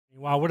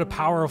Wow, what a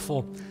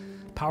powerful,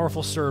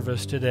 powerful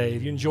service today.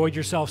 Have you enjoyed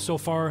yourself so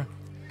far?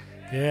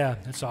 Yeah,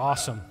 that's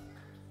awesome.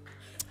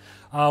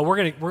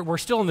 We're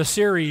still in the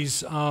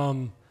series,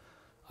 the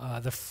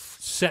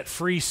Set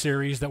Free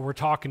series that we're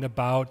talking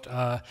about,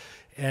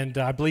 and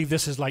I believe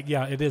this is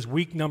it is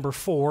week number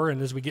 4.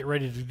 And as we get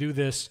ready to do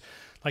this,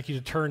 I'd like you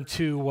to turn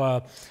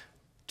to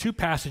two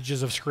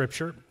passages of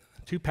Scripture.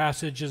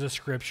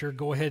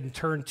 Go ahead and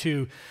turn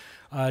to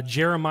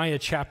Jeremiah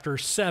chapter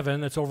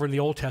 7. That's over in the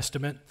Old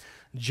Testament.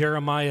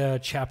 Jeremiah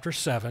chapter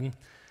 7,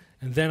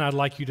 and then I'd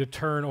like you to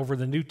turn over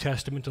the New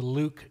Testament to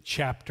Luke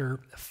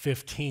chapter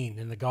 15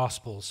 in the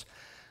Gospels.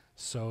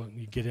 So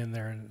you get in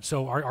there. And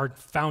so our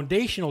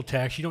foundational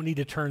text, you don't need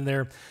to turn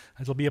there.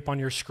 It'll be up on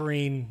your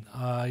screen.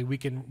 We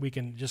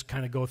can just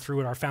kind of go through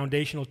it. Our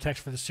foundational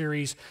text for the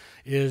series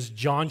is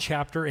John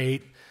chapter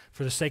 8.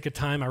 For the sake of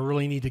time, I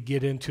really need to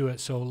get into it,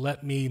 so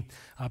let me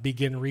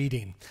begin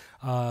reading.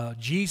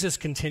 Jesus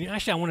continued.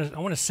 Actually, I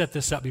want to set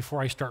this up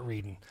before I start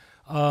reading.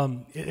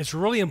 It's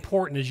really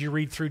important as you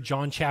read through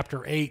John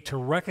chapter 8 to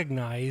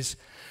recognize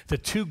the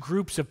two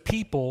groups of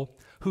people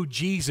who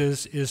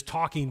Jesus is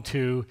talking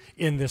to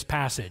in this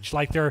passage.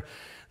 Like there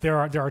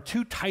are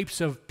two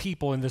types of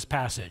people in this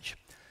passage.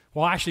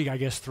 Well, actually, I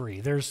guess three.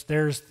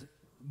 There's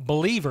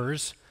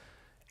believers,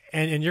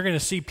 and you're going to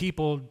see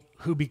people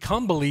who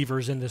become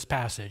believers in this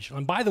passage.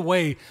 And by the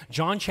way,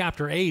 John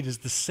chapter 8 is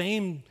the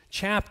same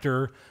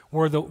chapter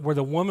where the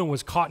woman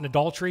was caught in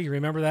adultery. You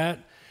remember that?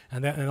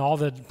 And all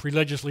the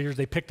religious leaders,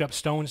 they picked up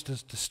stones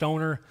to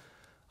stone her,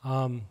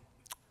 and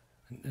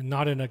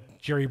not in a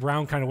Jerry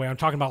Brown kind of way. I'm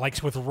talking about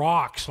like with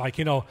rocks,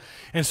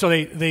 And so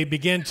they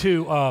begin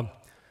to,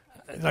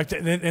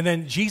 and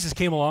then Jesus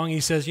came along. And he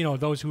says,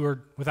 those who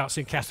are without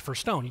sin cast the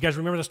first stone. You guys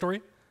remember the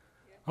story?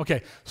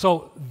 Okay,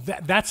 so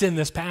that's in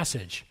this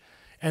passage.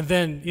 And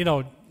then,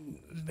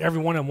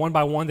 everyone, and one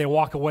by one, they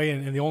walk away,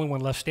 and the only one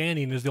left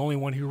standing is the only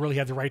one who really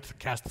had the right to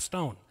cast the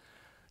stone,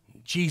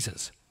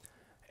 Jesus.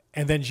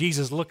 And then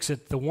Jesus looks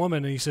at the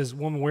woman and he says,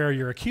 "Woman, where are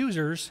your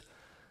accusers?"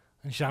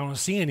 And she said, "I don't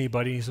see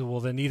anybody." He said, "Well,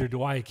 then neither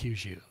do I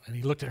accuse you." And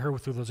he looked at her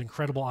through those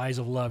incredible eyes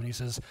of love and he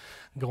says,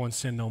 "Go and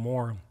sin no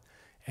more."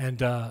 And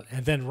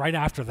then right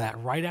after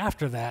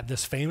that,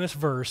 this famous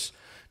verse,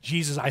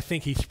 Jesus, I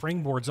think he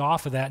springboards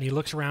off of that and he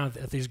looks around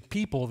at these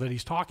people that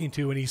he's talking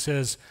to and he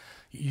says,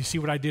 "You see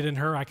what I did in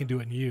her? I can do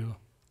it in you.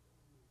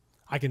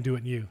 I can do it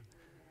in you."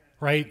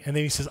 Right? And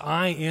then he says,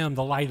 "I am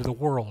the light of the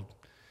world.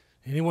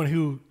 Anyone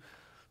who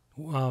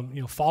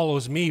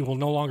follows me will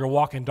no longer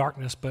walk in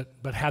darkness, but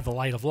have the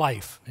light of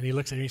life." And he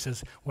looks at her and he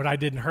says, "What I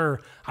did in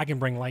her, I can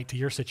bring light to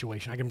your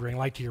situation. I can bring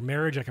light to your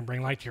marriage. I can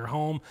bring light to your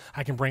home.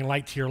 I can bring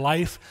light to your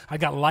life. I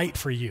got light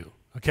for you."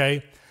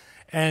 Okay,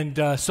 and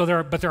there's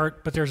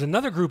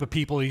another group of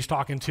people he's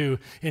talking to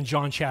in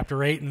John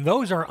chapter 8, and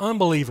those are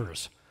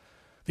unbelievers.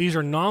 These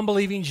are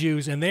non-believing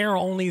Jews, and they are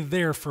only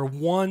there for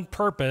one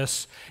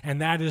purpose, and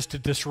that is to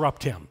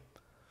disrupt him,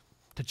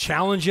 to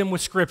challenge him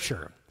with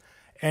Scripture.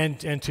 And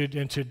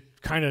to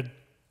kind of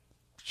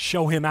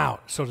show him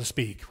out, so to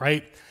speak,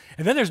 right?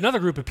 And then there's another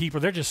group of people.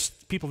 They're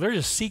just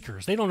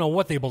seekers. They don't know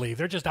what they believe.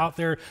 They're just out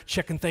there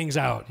checking things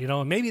out,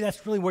 And maybe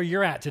that's really where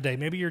you're at today.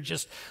 Maybe you're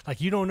just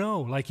like you don't know,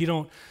 like you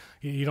don't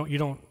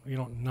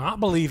not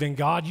believe in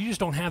God. You just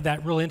don't have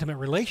that real intimate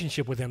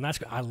relationship with Him.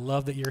 I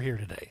love that you're here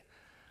today.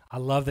 I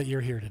love that you're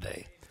here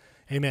today.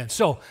 Amen.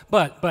 So,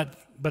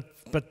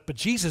 but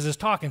Jesus is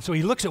talking. So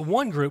he looks at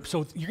one group.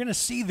 So you're going to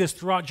see this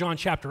throughout John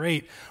chapter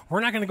 8. We're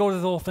not going to go to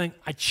the whole thing.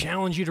 I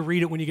challenge you to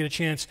read it when you get a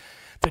chance.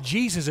 That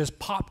Jesus is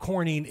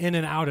popcorning in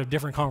and out of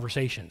different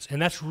conversations. And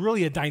that's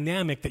really a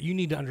dynamic that you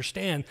need to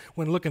understand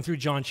when looking through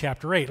John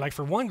chapter 8. Like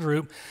for one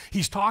group,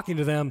 he's talking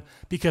to them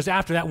because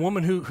after that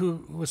woman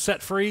who was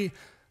set free,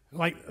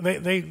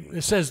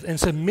 it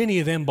says many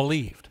of them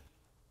believed.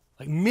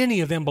 Like many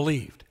of them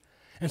believed.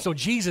 And so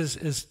Jesus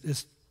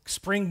is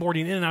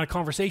springboarding in and out of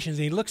conversations,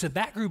 and he looks at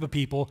that group of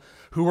people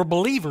who are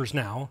believers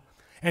now,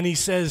 and he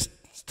says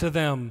to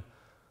them,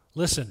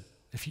 "Listen,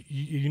 if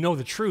you know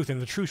the truth,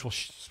 and the truth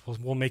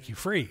will make you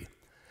free."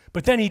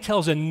 But then he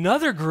tells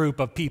another group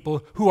of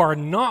people who are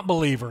not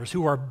believers,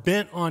 who are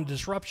bent on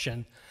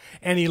disruption,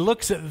 and he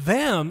looks at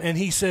them and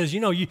he says,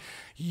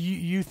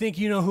 you think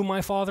you know who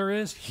my Father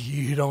is?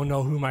 You don't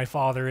know who my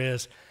Father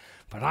is,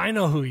 but I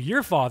know who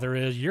your father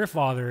is. Your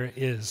father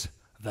is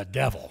the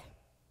devil.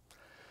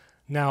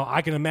 Now,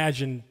 I can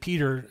imagine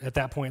Peter at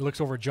that point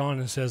looks over at John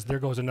and says, "There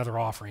goes another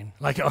offering.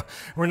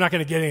 We're not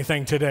going to get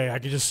anything today." I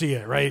can just see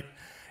it, right?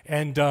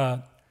 And,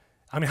 by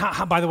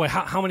the way,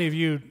 how many of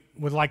you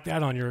would like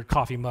that on your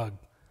coffee mug?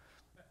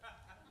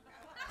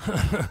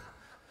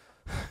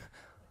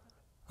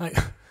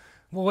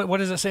 What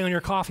does it say on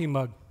your coffee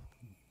mug?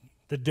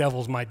 "The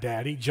devil's my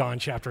daddy," John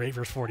chapter 8,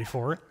 verse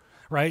 44.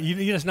 Right?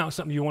 It's not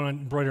something you want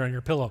to embroider on your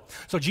pillow.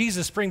 So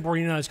Jesus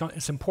springboarding,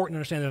 it's important to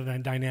understand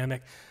that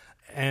dynamic.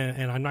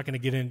 And I'm not going to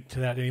get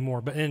into that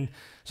anymore.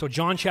 So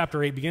John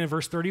chapter 8, beginning in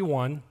verse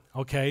 31,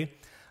 okay?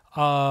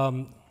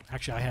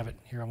 Actually, I have it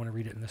here. I want to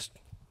read it in this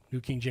New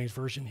King James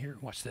Version here.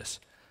 Watch this.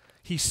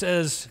 He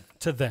says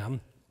to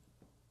them,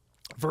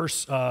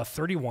 verse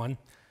 31,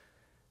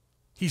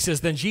 He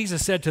says, then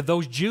Jesus said to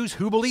those Jews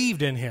who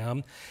believed in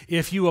him,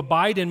 if you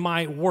abide in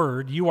my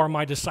word, you are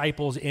my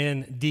disciples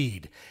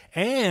indeed.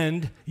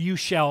 And you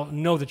shall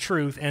know the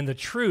truth, and the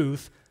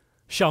truth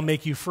shall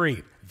make you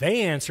free.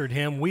 They answered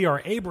him, we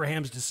are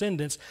Abraham's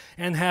descendants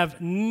and have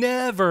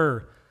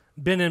never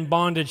been in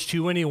bondage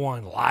to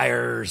anyone.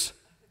 Liars.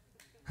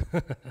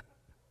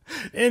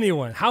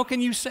 Anyone. How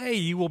can you say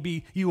you will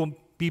be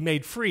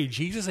made free?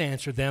 Jesus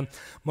answered them,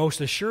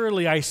 most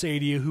assuredly I say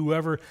to you,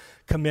 whoever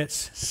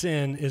commits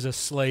sin is a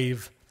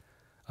slave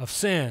of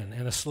sin,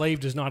 and a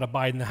slave does not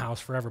abide in the house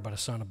forever, but a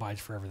son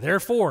abides forever.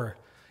 Therefore,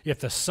 if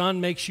the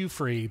Son makes you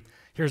free,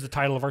 here's the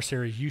title of our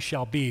series, you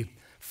shall be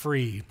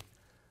free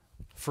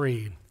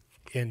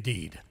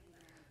indeed.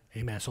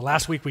 Amen. So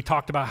last week we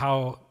talked about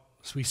how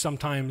we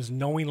sometimes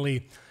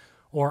knowingly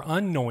or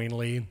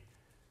unknowingly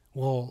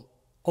will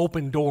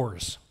open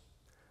doors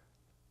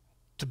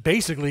to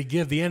basically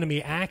give the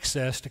enemy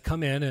access to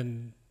come in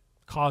and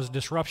cause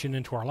disruption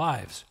into our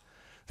lives.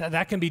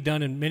 That can be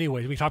done in many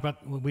ways.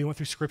 We went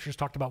through scriptures,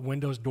 talked about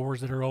windows, doors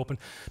that are open.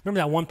 Remember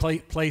that one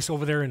place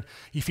over there in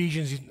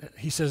Ephesians,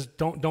 he says,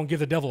 don't give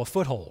the devil a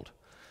foothold.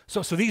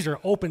 So these are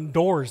open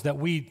doors that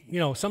we,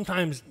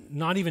 sometimes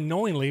not even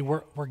knowingly,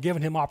 we're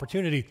giving him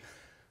opportunity.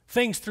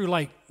 Things through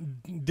like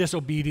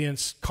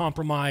disobedience,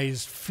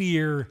 compromise,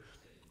 fear,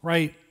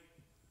 right?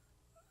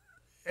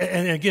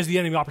 And it gives the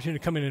enemy opportunity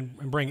to come in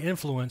and bring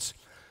influence,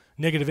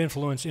 negative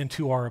influence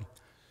into our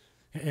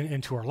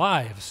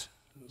lives.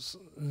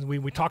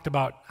 We talked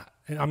about,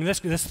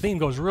 this theme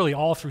goes really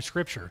all through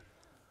Scripture.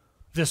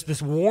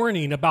 This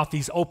warning about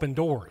these open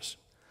doors.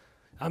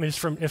 It's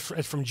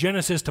from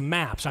Genesis to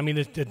maps.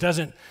 It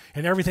doesn't,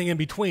 and everything in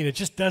between. It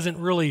just doesn't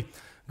really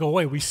go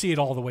away. We see it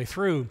all the way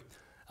through.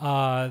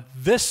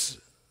 This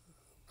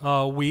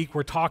week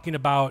we're talking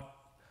about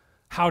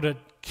how to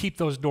keep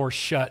those doors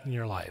shut in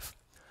your life.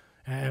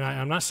 And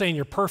I'm not saying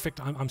you're perfect.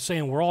 I'm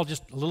saying we're all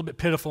just a little bit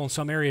pitiful in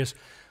some areas,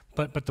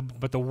 but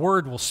the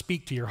Word will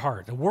speak to your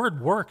heart. The Word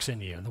works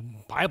in you. The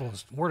Bible,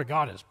 the Word of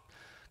God is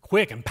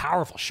quick and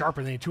powerful,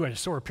 sharper than a two-edged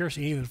sword,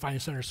 piercing even to find the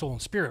center of soul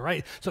and spirit,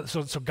 right?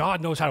 So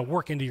God knows how to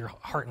work into your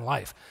heart and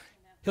life.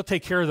 He'll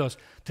take care of those,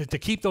 to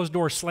keep those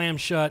doors slammed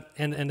shut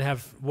and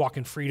have walk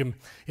in freedom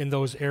in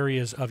those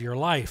areas of your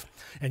life.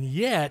 And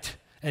yet,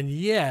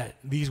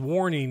 these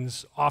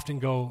warnings often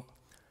go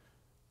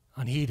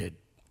unheeded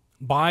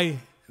by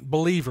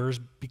believers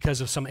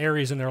because of some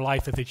areas in their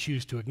life that they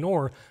choose to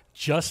ignore,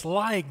 just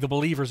like the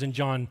believers in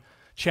John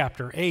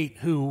chapter 8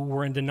 who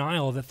were in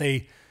denial that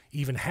they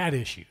even had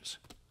issues.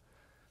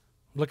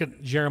 Look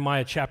at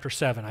Jeremiah chapter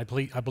 7. I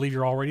believe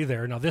you're already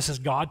there. Now, this is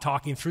God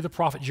talking through the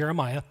prophet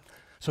Jeremiah.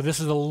 So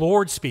this is the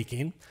Lord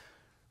speaking.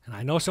 And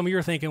I know some of you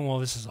are thinking, well,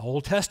 this is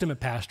Old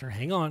Testament, Pastor.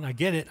 Hang on, I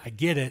get it.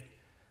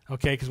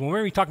 Okay, because when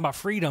we're talking about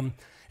freedom,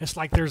 it's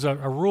like there's a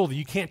rule that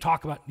you can't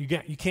talk about,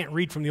 you can't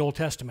read from the Old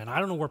Testament. I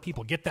don't know where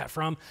people get that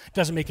from. It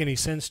doesn't make any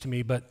sense to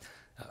me, but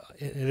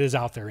it is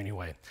out there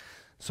anyway.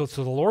 So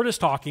the Lord is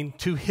talking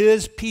to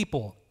his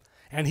people.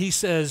 And he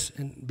says,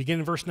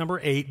 beginning in verse number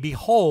 8,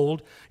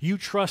 behold, you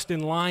trust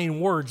in lying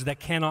words that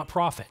cannot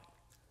profit.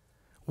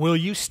 Will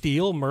you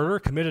steal, murder,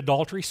 commit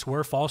adultery,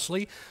 swear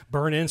falsely,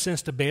 burn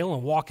incense to Baal,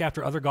 and walk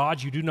after other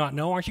gods you do not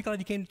know? Aren't you glad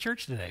you came to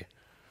church today?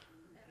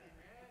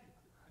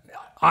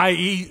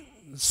 I.e.,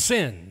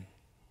 sin.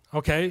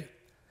 Okay?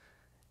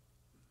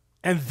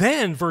 And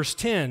then, verse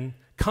 10,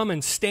 come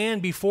and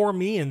stand before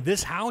me in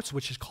this house,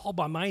 which is called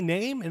by my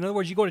name. In other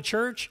words, you go to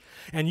church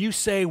and you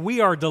say, we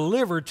are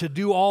delivered to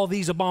do all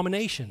these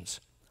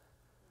abominations.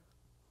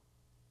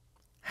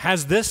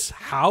 Has this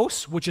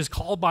house, which is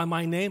called by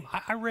my name,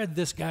 I read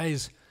this,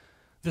 guys,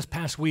 this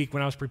past week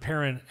when I was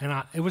preparing,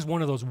 and it was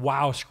one of those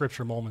wow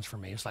scripture moments for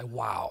me. It's like,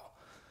 wow.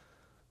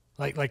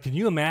 Like, could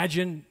you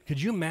imagine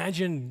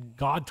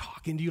God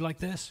talking to you like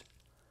this?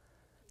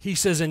 He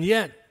says, and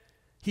yet,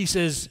 he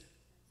says,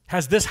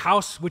 has this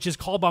house, which is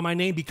called by my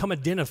name, become a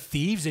den of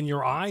thieves in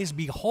your eyes?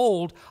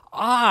 Behold,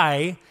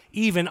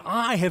 even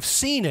I have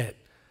seen it.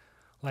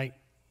 Like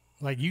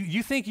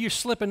you think you're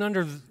slipping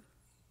under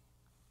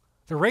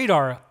the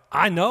radar.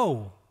 I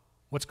know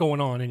what's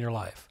going on in your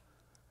life.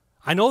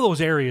 I know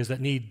those areas that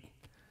need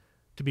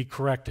to be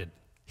corrected.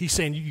 He's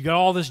saying you got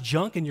all this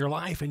junk in your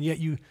life, and yet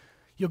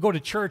you'll go to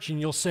church and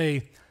you'll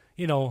say,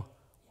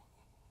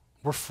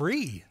 we're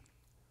free.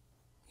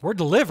 We're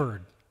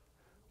delivered.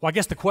 Well, I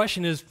guess the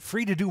question is,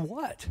 free to do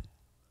what?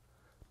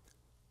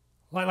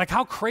 Like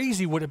how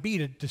crazy would it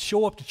be to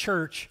show up to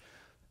church,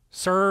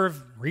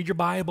 serve, read your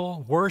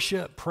Bible,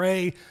 worship,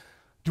 pray,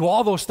 do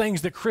all those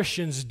things that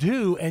Christians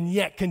do, and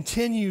yet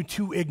continue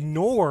to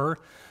ignore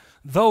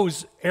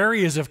those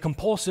areas of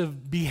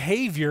compulsive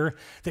behavior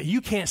that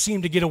you can't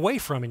seem to get away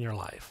from in your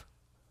life?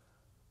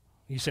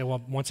 You say,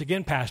 well, once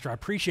again, Pastor, I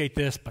appreciate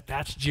this, but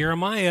that's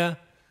Jeremiah.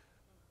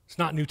 It's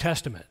not New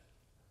Testament.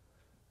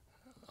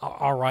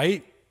 All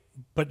right.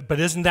 But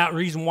isn't that the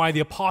reason why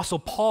the Apostle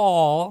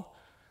Paul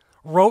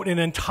wrote an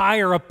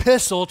entire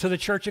epistle to the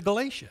church of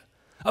Galatia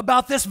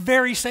about this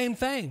very same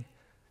thing?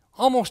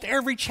 Almost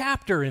every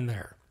chapter in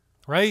there,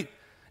 right?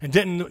 And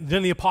didn't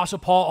the Apostle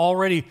Paul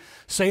already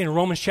say in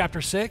Romans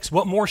chapter 6,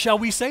 what more shall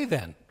we say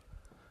then?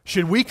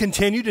 Should we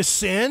continue to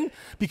sin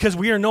because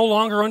we are no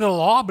longer under the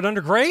law but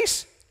under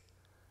grace?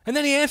 And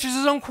then he answers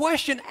his own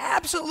question,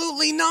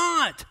 absolutely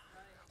not.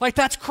 Like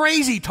that's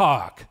crazy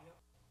talk.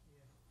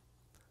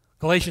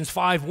 Galatians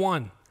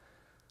 5:1.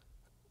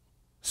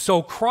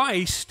 So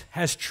Christ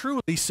has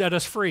truly set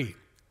us free.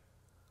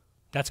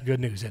 That's good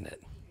news, isn't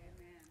it?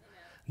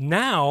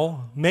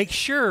 Now, make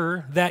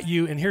sure that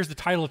you, and here's the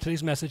title of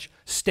today's message,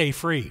 stay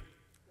free.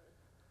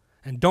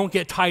 And don't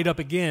get tied up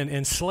again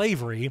in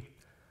slavery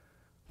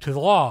to the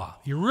law.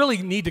 You really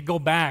need to go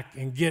back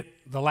and get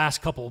the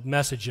last couple of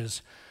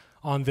messages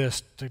on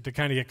this to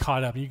kind of get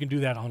caught up. You can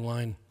do that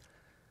online.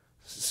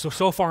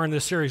 So far in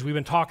this series, we've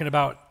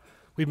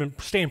been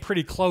staying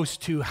pretty close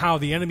to how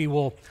the enemy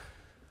will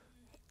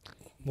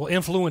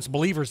influence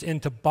believers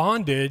into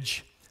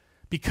bondage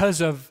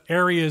because of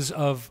areas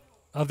of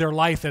their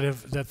life that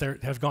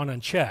have gone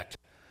unchecked,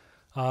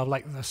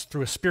 like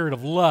through a spirit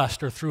of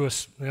lust or through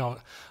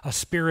a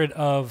spirit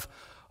of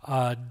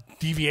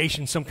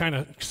deviation, some kind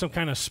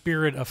of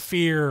spirit of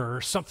fear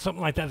or something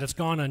like that that's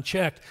gone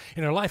unchecked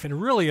in their life,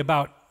 and really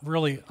about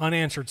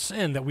unanswered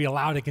sin that we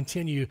allow to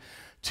continue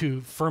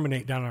to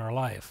ferminate down in our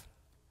life.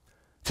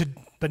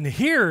 But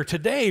here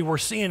today we're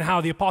seeing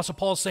how the Apostle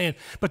Paul is saying,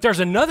 but there's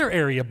another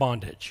area of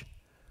bondage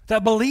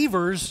that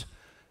believers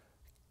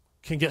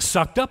can get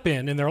sucked up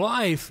in their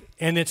life,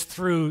 and it's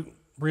through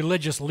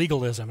religious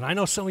legalism. And I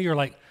know some of you are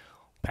like,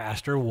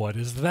 Pastor, what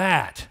is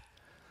that?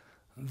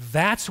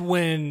 That's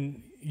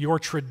when your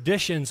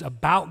traditions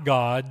about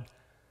God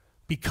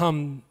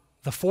become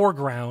the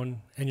foreground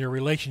and your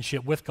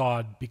relationship with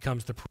God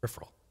becomes the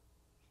peripheral.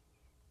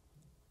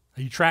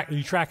 Are you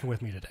tracking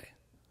with me today?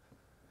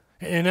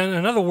 And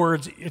in other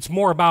words, it's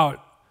more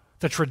about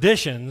the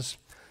traditions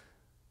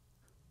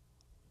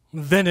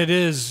than it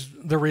is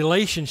the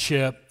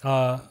relationship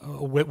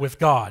with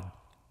God.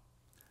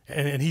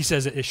 And he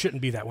says it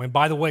shouldn't be that way. And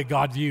by the way,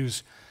 God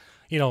views,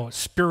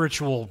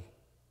 spiritual,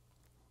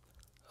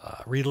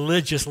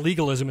 religious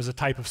legalism as a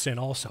type of sin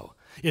also.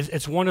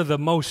 It's one of the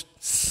most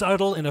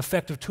subtle and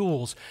effective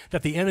tools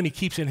that the enemy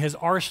keeps in his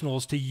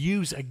arsenals to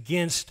use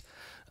against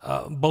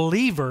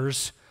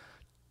believers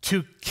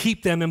to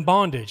keep them in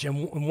bondage.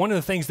 And one of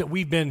the things that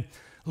we've been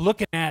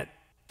looking at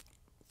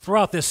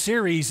throughout this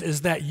series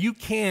is that you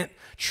can't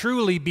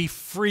truly be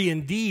free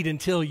indeed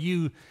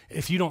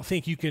if you don't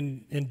think you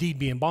can indeed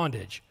be in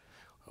bondage.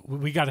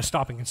 We got to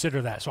stop and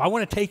consider that. So I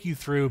want to take you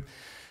through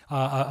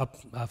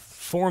a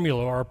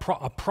formula or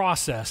a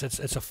process.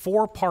 It's a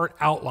 4-part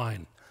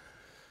outline.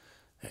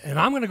 And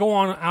I'm going to go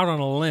out on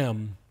a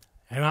limb,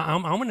 and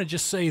I'm going to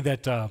just say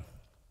that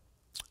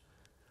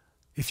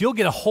if you'll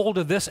get a hold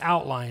of this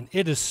outline,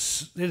 it is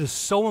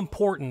so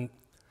important,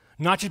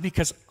 not just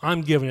because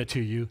I'm giving it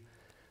to you.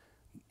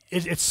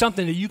 It's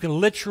something that you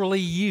can literally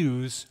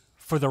use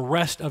for the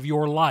rest of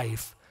your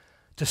life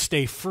to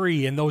stay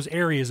free in those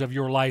areas of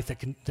your life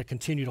that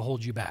continue to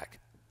hold you back.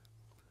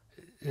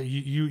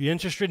 You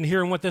interested in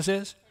hearing what this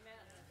is?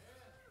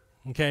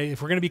 Okay,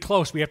 if we're going to be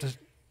close, we have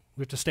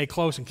to stay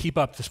close and keep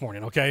up this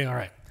morning, okay? All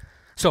right.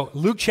 So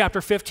Luke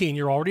chapter 15,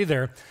 you're already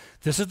there.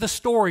 This is the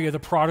story of the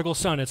prodigal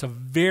son. It's a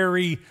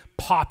very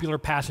popular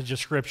passage of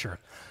Scripture.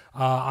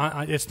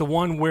 It's the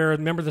one where,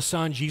 remember the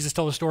son, Jesus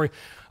told the story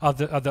of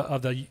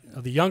the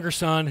younger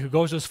son who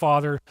goes to his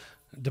father,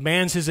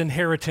 demands his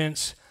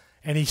inheritance,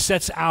 and he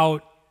sets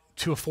out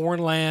to a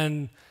foreign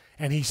land,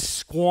 and he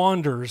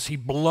squanders, he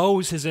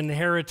blows his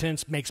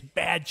inheritance, makes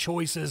bad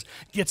choices,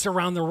 gets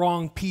around the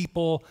wrong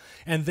people,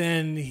 and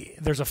then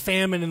there's a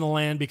famine in the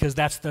land because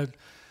that's the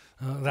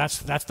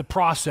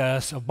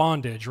process of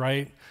bondage,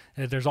 right?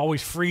 There's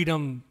always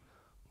freedom,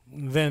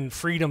 then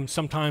freedom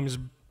sometimes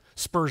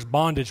spurs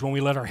bondage when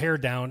we let our hair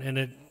down, and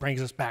it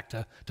brings us back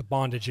to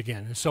bondage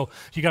again. And so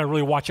you got to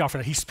really watch out for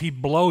that. He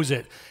blows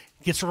it,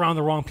 gets around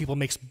the wrong people,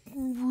 makes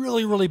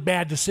really, really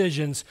bad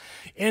decisions,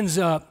 ends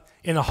up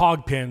in a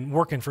hog pen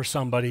working for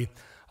somebody,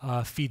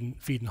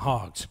 feeding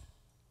hogs.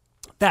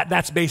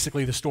 That's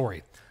basically the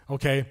story,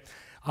 okay?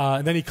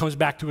 And then he comes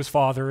back to his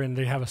father, and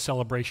they have a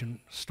celebration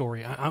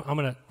story.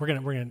 We're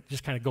gonna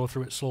just kind of go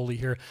through it slowly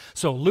here.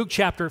 So Luke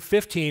chapter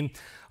 15,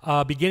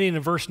 beginning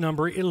in verse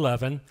number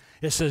 11,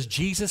 it says,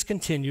 Jesus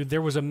continued,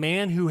 there was a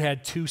man who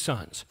had 2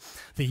 sons.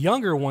 The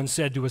younger one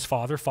said to his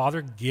father,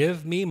 Father,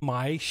 give me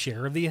my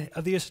share of the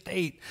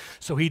estate.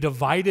 So he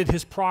divided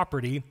his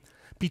property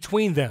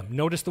between them.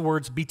 Notice the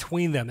words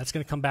between them. That's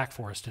going to come back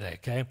for us today,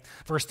 okay?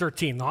 Verse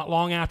 13, not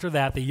long after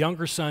that, the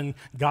younger son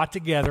got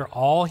together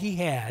all he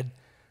had,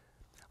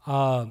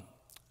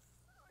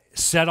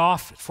 set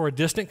off for a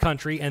distant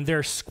country, and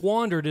there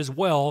squandered his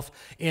wealth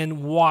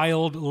in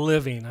wild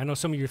living. I know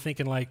some of you are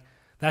thinking like,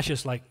 that's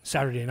just like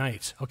Saturday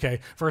nights. Okay,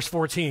 verse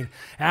 14.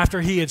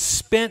 After he had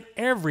spent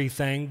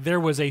everything, there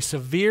was a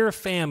severe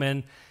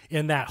famine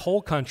in that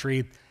whole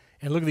country.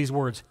 And look at these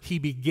words. He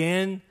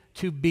began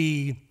to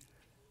be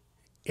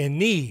in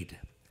need.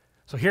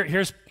 So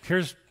here's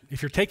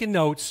if you're taking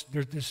notes,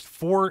 there's this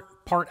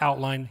 4-part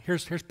outline.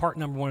 Here's part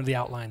number 1 of the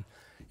outline.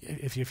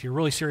 If you're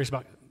really serious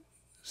about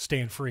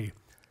staying free.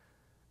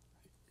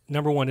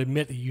 Number one,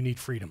 admit that you need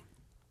freedom.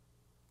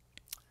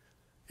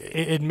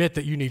 Admit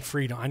that you need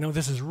freedom. I know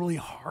this is really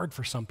hard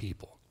for some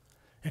people.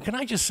 And can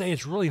I just say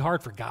it's really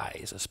hard for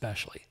guys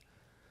especially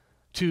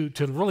to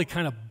really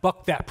kind of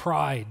buck that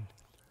pride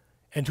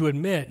and to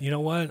admit, you know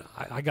what,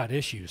 I got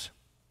issues.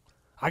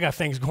 I got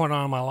things going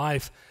on in my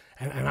life,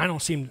 and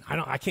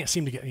I can't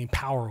seem to get any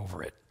power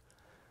over it.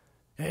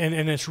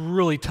 And it's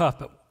really tough,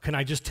 but can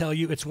I just tell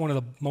you, it's one of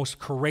the most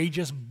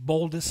courageous,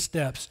 boldest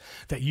steps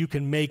that you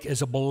can make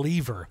as a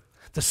believer.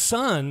 The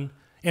son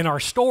in our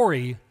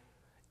story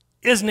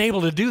isn't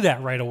able to do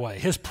that right away.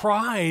 His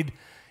pride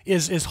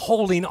is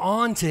holding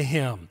on to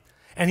him,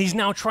 and he's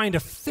now trying to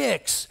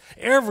fix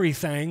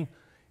everything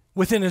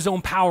within his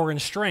own power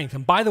and strength.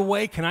 And by the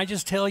way, can I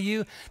just tell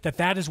you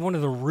that is one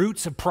of the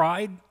roots of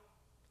pride,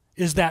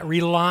 is that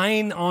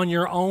relying on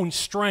your own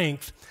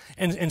strength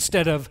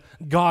instead of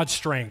God's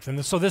strength.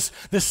 And so this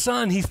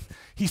son, he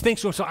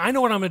thinks to himself, I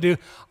know what I'm going to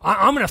do.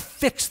 I'm going to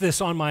fix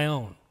this on my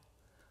own.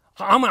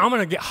 I'm going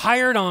to get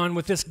hired on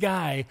with this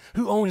guy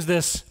who owns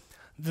this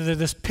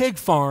pig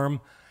farm,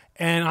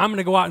 and I'm going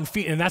to go out and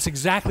feed. And that's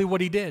exactly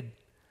what he did.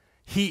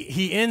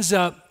 He ends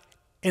up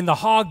in the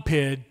hog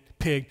pig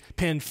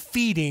pen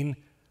feeding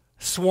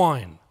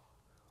swine,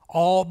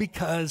 all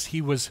because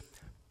he was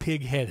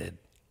pig-headed.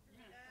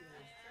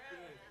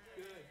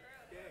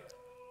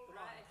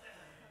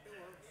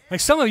 Like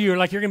some of you are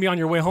like, you're going to be on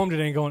your way home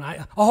today and going,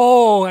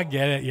 I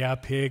get it. Yeah,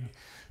 pig,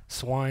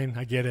 swine,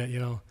 I get it, you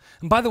know.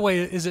 And by the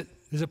way, is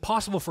it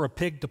possible for a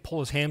pig to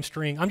pull his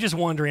hamstring? I'm just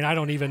wondering. I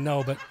don't even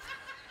know, but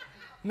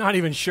not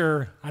even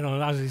sure. I don't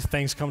know. These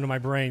things come to my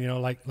brain, you know,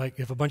 like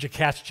if a bunch of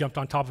cats jumped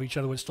on top of each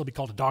other, would it still be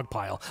called a dog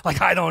pile?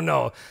 Like, I don't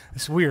know.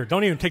 It's weird.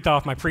 Don't even take that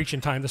off my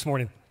preaching time this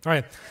morning. All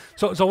right.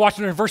 So watch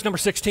verse number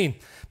 16.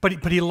 But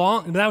he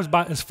longed, that was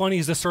about as funny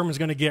as this sermon's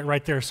going to get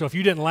right there. So if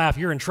you didn't laugh,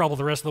 you're in trouble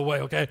the rest of the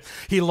way, okay?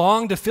 He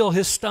longed to fill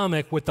his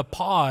stomach with the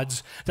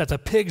pods that the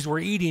pigs were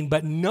eating,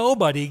 but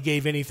nobody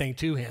gave anything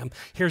to him.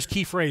 Here's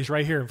key phrase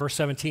right here in verse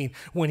 17,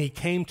 when he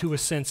came to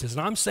his senses.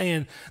 And I'm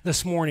saying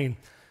this morning,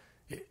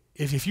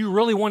 if you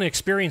really want to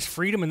experience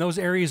freedom in those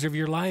areas of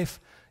your life,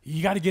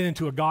 you got to get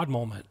into a God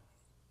moment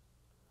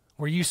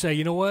where you say,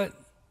 you know what?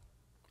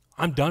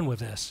 I'm done with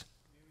this.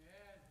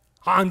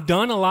 I'm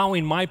done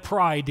allowing my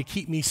pride to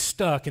keep me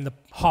stuck in the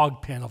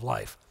hog pen of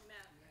life.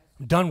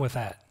 I'm done with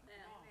that.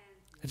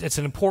 It's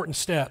an important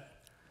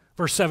step.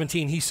 Verse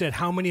 17, he said,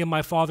 how many of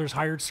my father's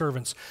hired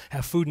servants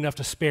have food enough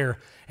to spare?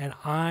 And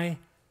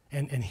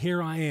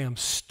here I am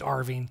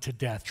starving to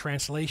death.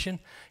 Translation,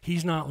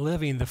 he's not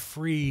living the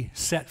free,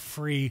 set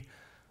free,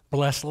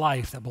 blessed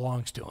life that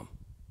belongs to him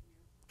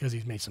because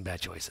he's made some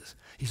bad choices.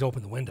 He's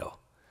opened the window.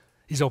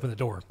 He's opened the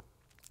door.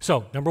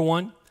 So, number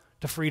one,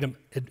 to freedom,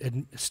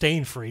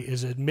 staying free,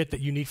 is admit that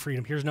you need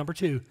freedom. Here's number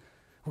two.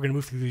 We're going to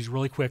move through these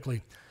really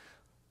quickly.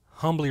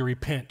 Humbly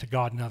repent to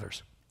God and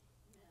others.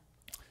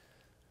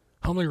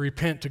 Humbly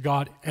repent to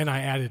God, and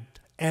I added,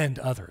 and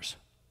others.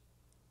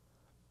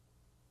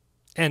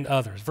 And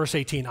others. Verse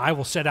 18, I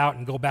will set out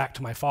and go back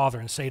to my father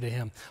and say to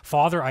him,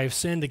 Father, I have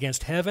sinned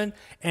against heaven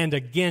and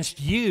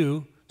against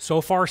you. So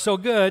far, so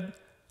good.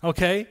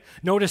 Okay?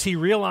 Notice he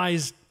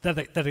realized that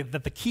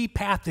the key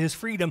path to his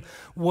freedom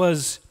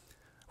was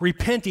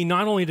repenting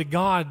not only to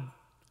God,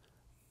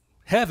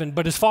 heaven,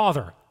 but his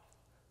Father.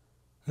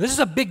 This is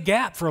a big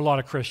gap for a lot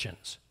of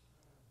Christians.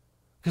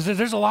 Because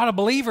there's a lot of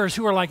believers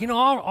who are like, you know,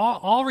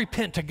 I'll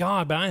repent to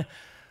God, but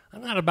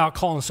I'm not about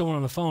calling someone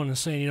on the phone and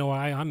saying, you know,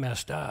 I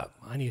messed up.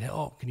 I need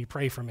help. Can you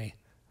pray for me?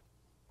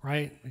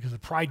 Right? Because the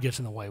pride gets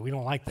in the way. We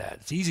don't like that.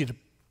 It's easy to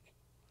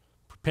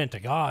repent to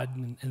God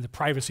in the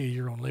privacy of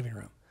your own living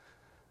room.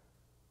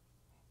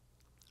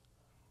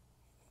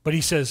 But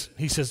he says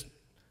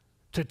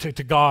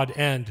to God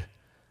and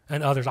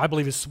others. I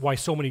believe it's why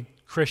so many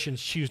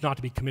Christians choose not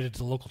to be committed to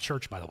the local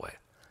church, by the way,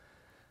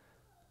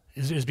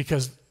 is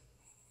because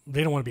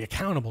they don't want to be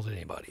accountable to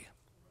anybody.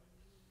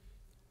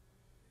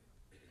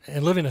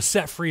 And living a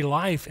set-free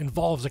life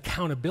involves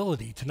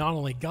accountability to not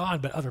only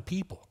God, but other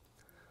people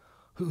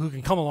who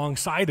can come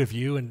alongside of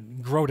you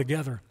and grow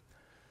together.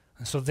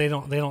 And so they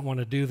don't want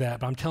to do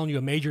that. But I'm telling you,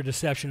 a major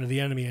deception of the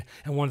enemy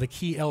and one of the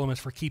key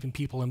elements for keeping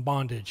people in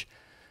bondage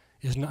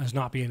is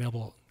not being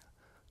able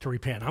to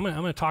repent. I'm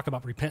going to talk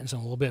about repentance in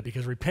a little bit,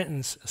 because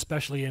repentance,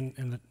 especially in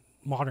the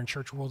modern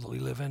church world that we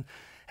live in,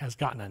 has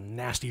gotten a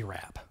nasty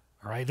rap.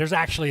 All right, there's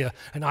actually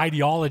an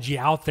ideology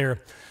out there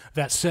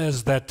that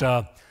says that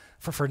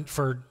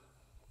for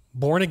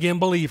born-again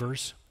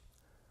believers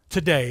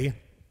today,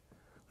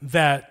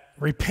 that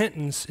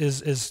repentance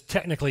is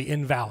technically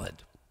invalid.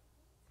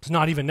 It's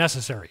not even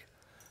necessary.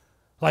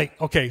 Like,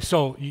 okay,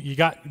 so you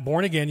got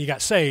born again, you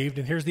got saved,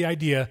 and here's the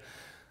idea.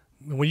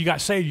 When you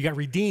got saved, you got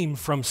redeemed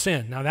from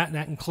sin. Now,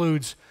 that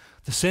includes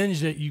the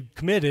sins that you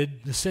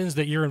committed, the sins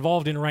that you're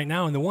involved in right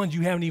now, and the ones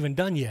you haven't even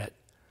done yet.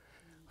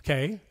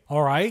 Okay,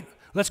 all right,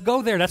 let's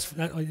go there.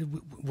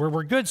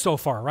 We're good so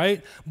far,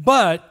 right?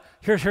 But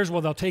here's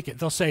where they'll take it.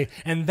 They'll say,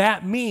 and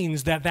that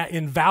means that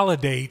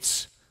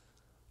invalidates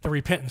the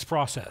repentance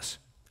process.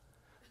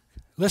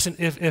 Listen,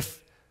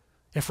 if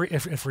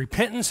If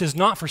repentance is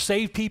not for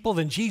saved people,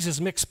 then Jesus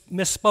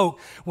misspoke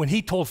when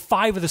he told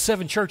 5 of the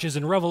 7 churches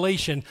in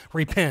Revelation,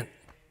 repent.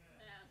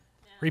 Yeah.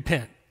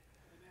 Repent.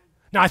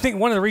 Now, I think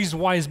one of the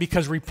reasons why is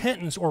because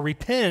repentance or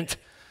repent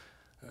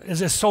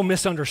is so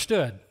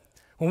misunderstood.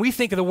 When we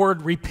think of the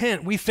word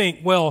repent, we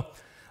think, well,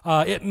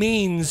 it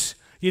means,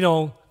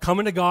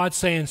 coming to God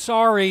saying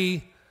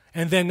sorry,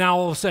 and then now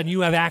all of a sudden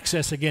you have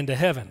access again to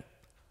heaven.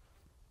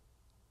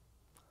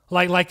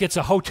 Like it's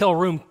a hotel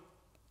room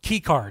key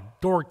card,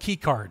 door key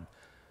card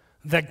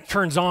that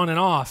turns on and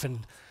off, and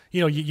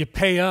you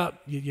pay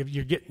up,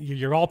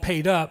 you're all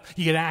paid up,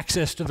 you get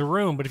access to the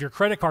room. But if your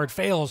credit card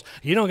fails,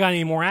 you don't got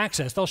any more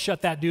access. They'll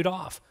shut that dude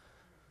off.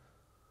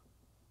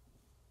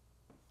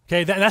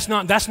 Okay, that's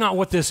not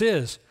what this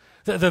is.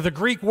 The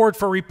Greek word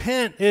for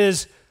repent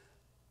is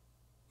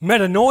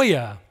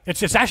metanoia.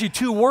 It's actually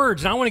 2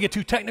 words, and I don't want to get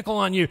too technical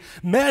on you.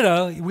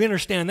 Meta, we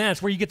understand that.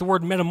 It's where you get the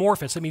word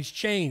metamorphosis. It means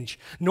change.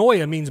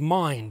 Noia means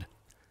mind.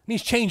 It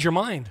means change your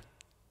mind.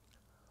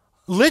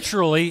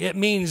 Literally, it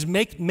means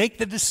make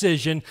the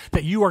decision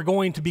that you are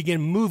going to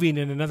begin moving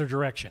in another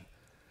direction.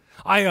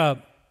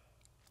 And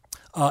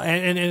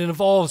it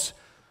involves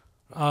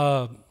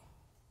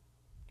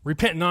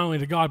repenting not only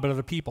to God but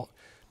other people.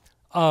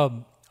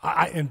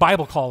 In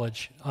Bible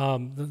college,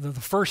 the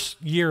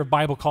first year of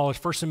Bible college,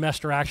 first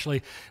semester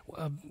actually,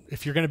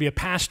 if you're going to be a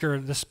pastor,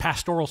 this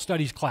pastoral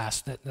studies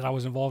class that I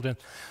was involved in,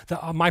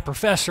 my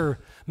professor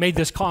made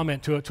this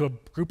comment to a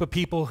group of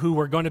people who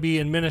were going to be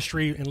in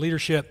ministry and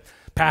leadership,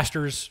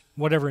 pastors,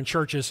 whatever, in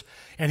churches.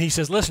 And he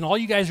says, listen, all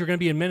you guys who are going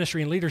to be in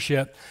ministry and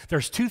leadership,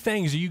 there's 2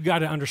 things that you got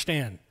to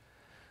understand.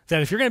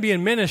 That if you're going to be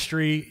in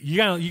ministry, you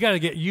got to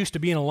get used to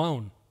being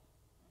alone.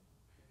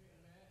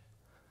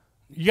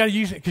 You got to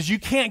use it because you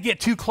can't get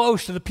too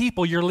close to the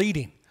people you're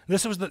leading.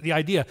 This was the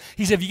idea.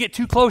 He said, if you get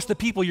too close to the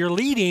people you're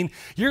leading,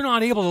 you're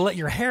not able to let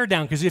your hair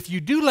down, because if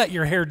you do let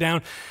your hair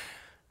down,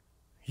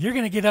 you're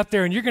going to get up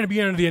there and you're going to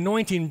be under the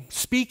anointing,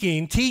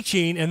 speaking,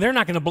 teaching, and they're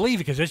not going to believe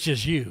it because it's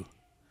just you.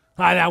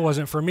 That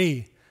wasn't for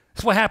me.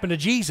 That's what happened to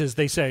Jesus,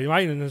 they say,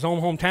 right, in his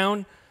own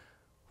hometown.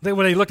 When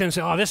they look at him and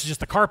say, oh, this is just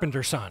the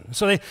carpenter's son.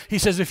 So he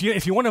says, if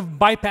you want to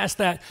bypass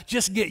that,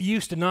 just get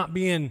used to not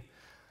being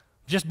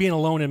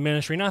alone in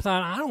ministry. And I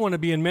thought, I don't want to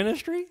be in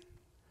ministry.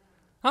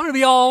 I'm going to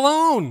be all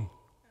alone.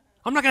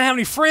 I'm not going to have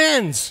any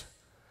friends.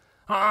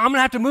 I'm going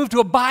to have to move to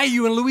a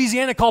bayou in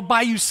Louisiana called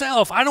Bayou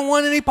Self. I don't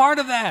want any part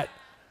of that,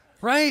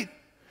 right?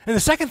 And the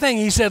second thing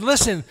he said,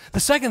 listen, the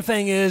second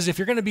thing is, if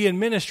you're going to be in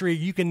ministry,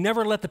 you can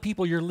never let the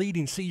people you're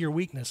leading see your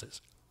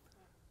weaknesses.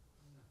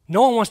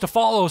 No one wants to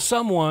follow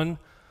someone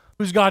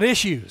who's got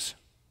issues.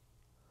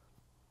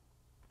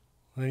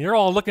 And you're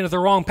all looking at the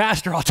wrong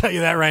pastor, I'll tell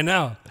you that right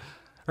now,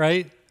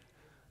 right?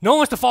 No one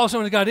wants to follow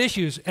someone who's got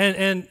issues.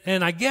 And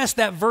I guess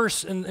that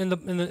verse in the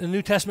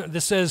New Testament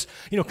that says,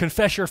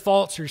 confess your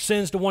faults, your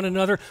sins to one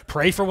another,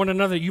 pray for one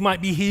another that you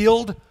might be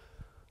healed,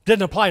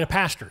 didn't apply to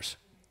pastors.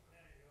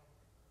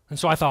 And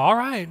so I thought, all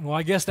right, well,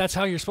 I guess that's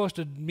how you're supposed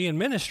to be in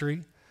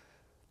ministry.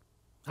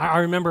 I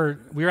remember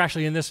we were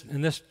actually in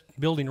this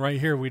building right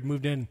here. We'd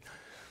moved in.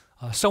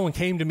 Someone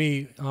came to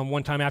me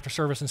one time after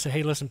service and said,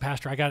 hey, listen,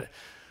 Pastor,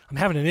 I'm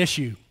having an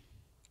issue.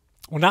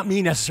 Well, not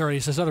me necessarily,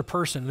 it's this other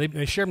person.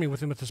 They shared me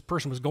with him what this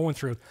person was going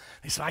through.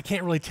 They said, I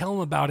can't really tell them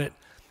about it.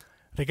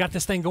 They got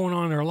this thing going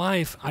on in their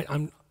life.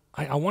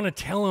 I want to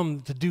tell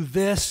them to do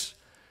this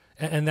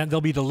and that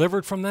they'll be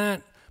delivered from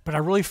that, but I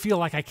really feel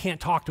like I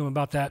can't talk to them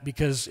about that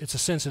because it's a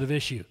sensitive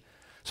issue.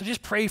 So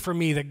just pray for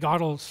me that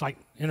God will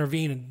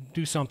intervene and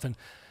do something.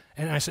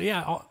 And I said,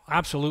 yeah,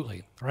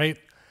 absolutely, right?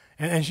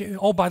 And she,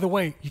 oh, by the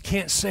way, you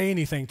can't say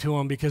anything to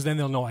them because then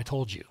they'll know I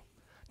told you.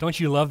 Don't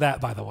you love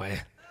that, by the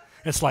way?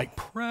 It's like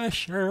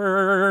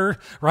pressure,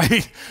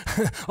 right?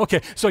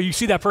 Okay, so you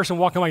see that person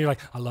walking by, you're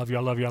like, I love you,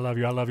 I love you, I love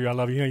you, I love you, I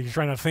love you. You're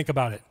trying not to think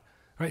about it,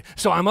 right?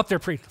 So I'm up there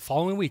the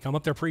following week, I'm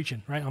up there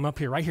preaching, right? I'm up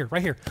here, right here.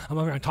 I'm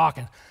up here, I'm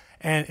talking.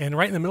 And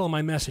right in the middle of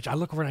my message, I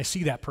look over and I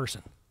see that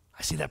person.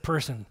 I see that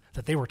person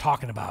that they were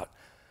talking about.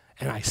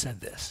 And I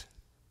said this.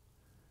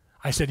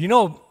 I said,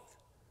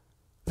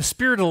 the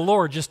Spirit of the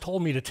Lord just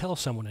told me to tell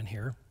someone in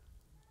here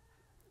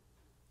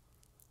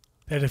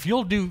that if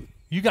you'll do,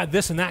 you got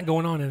this and that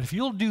going on, and if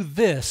you'll do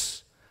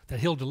this, that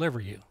He'll deliver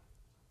you.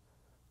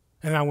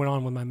 And I went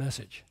on with my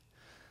message.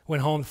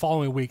 Went home the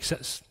following week,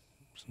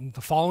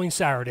 the following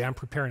Saturday, I'm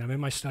in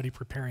my study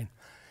preparing,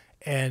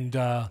 and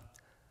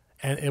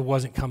it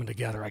wasn't coming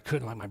together. I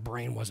couldn't, my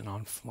brain wasn't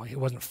it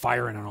wasn't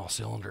firing on all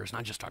cylinders, and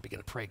I just started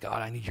beginning to pray,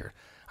 God, I need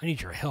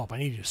your help. I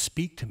need you to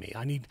speak to me.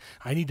 I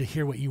need to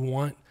hear what you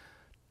want,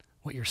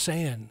 what you're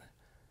saying.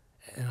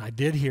 And I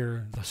did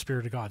hear the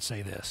Spirit of God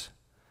say this.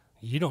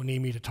 You don't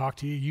need me to talk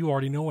to you. You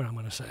already know what I'm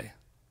going to say.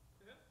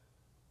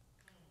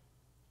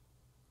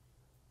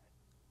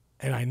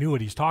 And I knew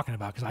what he's talking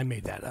about because I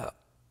made that up.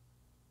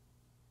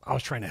 I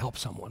was trying to help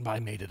someone, but I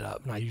made it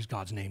up, and I used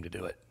God's name to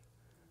do it.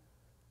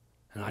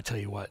 And I tell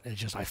you what,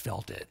 I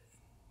felt it.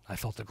 I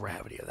felt the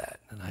gravity of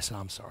that. And I said,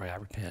 I'm sorry, I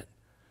repent.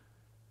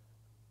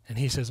 And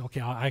he says,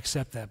 okay, I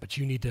accept that, but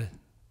you need to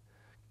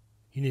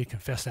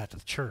confess that to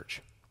the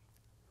church.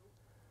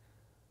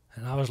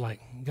 And I was like,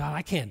 God,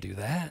 I can't do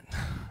that.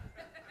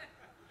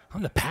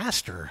 I'm the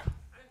pastor.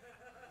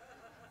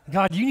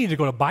 God, you need to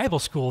go to Bible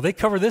school. They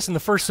cover this in the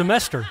first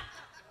semester,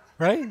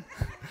 right?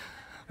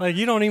 Like,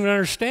 you don't even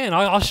understand.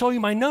 I'll show you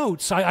my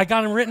notes. I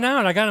got them written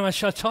out. I got them,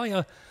 I'll tell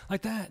you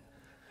like that.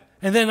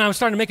 And then I was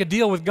starting to make a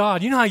deal with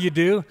God. You know how you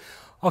do?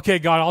 Okay,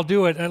 God, I'll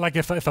do it. Like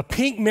if a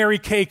pink Mary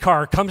Kay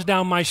car comes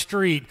down my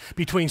street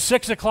between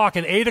 6 o'clock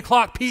and 8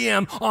 o'clock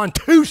p.m. on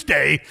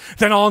Tuesday,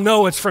 then I'll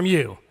know it's from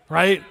you,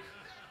 right?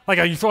 Like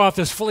you throw out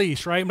this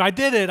fleece, right? But I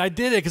did it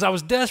because I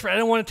was desperate. I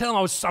didn't want to tell him.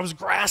 I was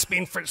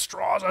grasping for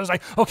straws. I was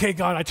like, okay,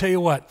 God, I tell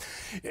you what.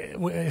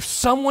 If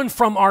someone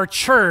from our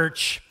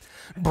church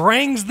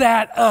brings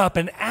that up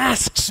and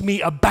asks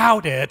me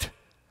about it,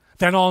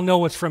 then I'll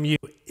know it's from you.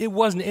 It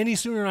wasn't any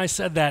sooner than I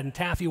said that, and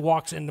Taffy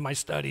walks into my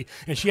study,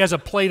 and she has a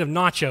plate of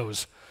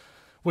nachos,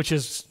 which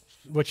is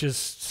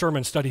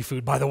sermon study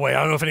food, by the way.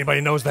 I don't know if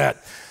anybody knows that.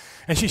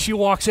 And she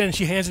walks in, and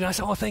she hands it, and I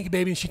said, oh, thank you,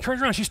 baby. And she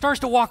turns around, she starts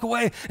to walk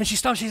away, and she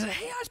stops. She said,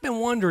 hey, I've been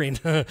wondering,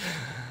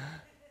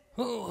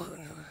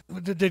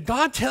 did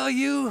God tell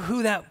you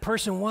who that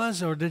person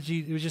was, or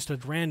it was just a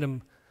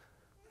random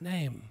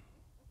name?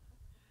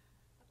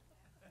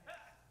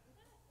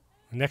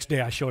 The next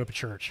day, I showed up at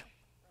church.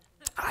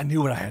 I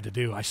knew what I had to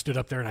do. I stood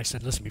up there and I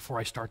said, listen, before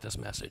I start this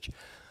message,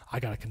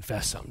 I got to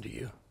confess something to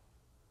you.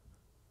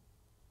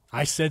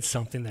 I said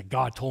something that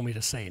God told me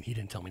to say, and he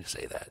didn't tell me to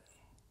say that.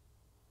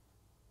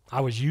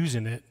 I was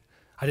using it.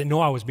 I didn't know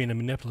I was being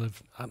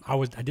manipulative. I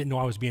didn't know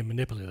I was being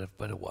manipulative,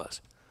 but it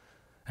was.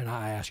 And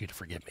I ask you to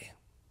forgive me.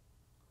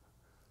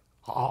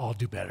 I'll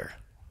do better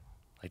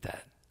like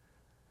that.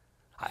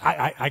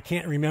 I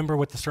can't remember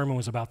what the sermon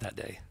was about that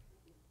day.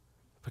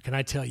 But can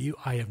I tell you,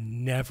 I have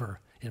never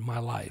in my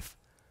life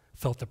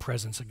felt the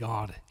presence of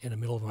God in the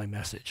middle of my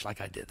message like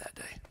I did that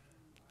day.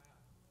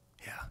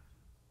 Yeah.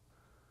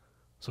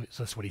 So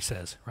that's what he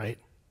says, right?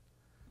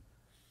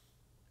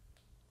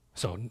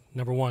 So,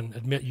 number one,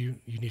 admit you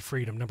need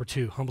freedom. Number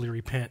two, humbly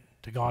repent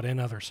to God and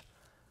others.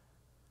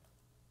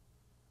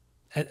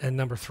 And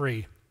number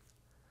three,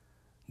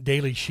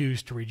 daily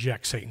choose to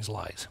reject Satan's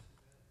lies.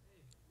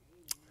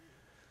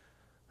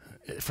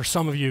 For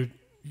some of you,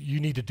 you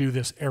need to do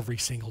this every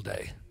single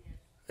day.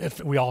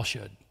 We all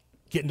should.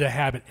 Get into a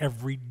habit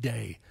every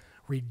day.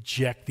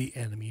 Reject the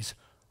enemy's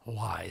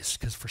lies.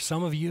 Because for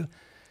some of you,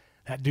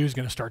 that dude's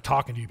going to start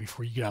talking to you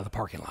before you get out of the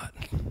parking lot.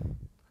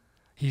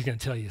 He's going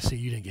to tell you, see,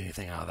 you didn't get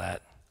anything out of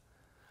that.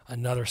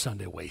 Another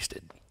Sunday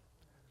wasted.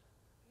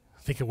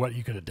 Think of what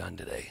you could have done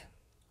today.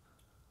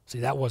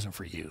 See, that wasn't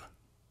for you.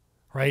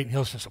 Right? And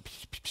he'll just,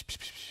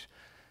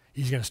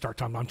 he's going to start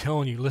talking. I'm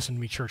telling you, listen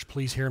to me, church,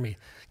 please hear me.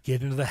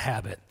 Get into the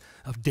habit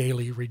of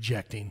daily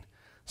rejecting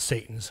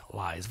Satan's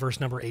lies. Verse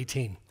number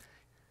 18.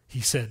 He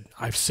said,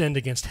 I've sinned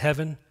against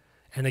heaven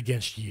and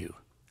against you,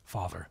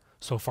 Father.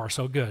 So far,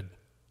 so good,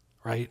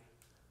 right?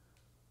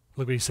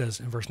 Look what he says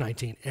in verse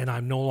 19. And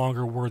I'm no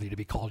longer worthy to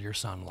be called your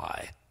son.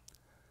 Lie.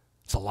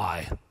 It's a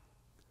lie.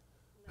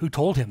 Who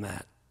told him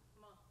that?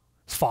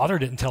 His father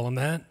didn't tell him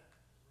that.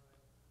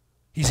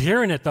 He's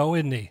hearing it, though,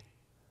 isn't he?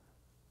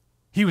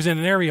 He was in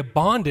an area of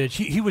bondage.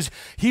 He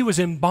was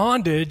in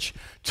bondage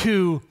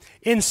to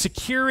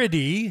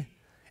insecurity,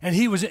 and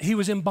he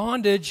was in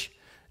bondage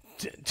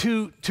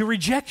to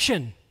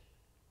rejection,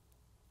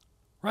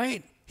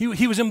 right?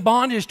 He was in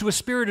bondage to a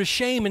spirit of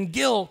shame and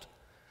guilt.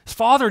 His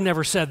father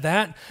never said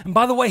that. And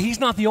by the way, he's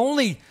not the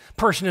only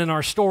person in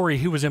our story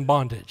who was in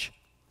bondage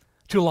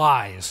to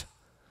lies.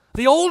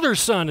 The older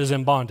son is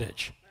in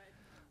bondage.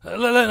 I'm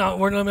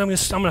going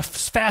to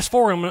fast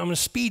forward. I'm going to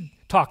speed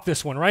talk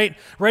this one, right?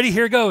 Ready?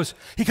 Here goes.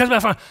 He comes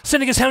back,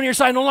 sin against heaven on your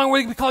side, no longer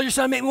worthy to be called your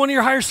son, make me one of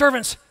your higher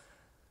servants,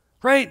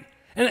 right?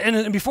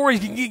 And before he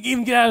can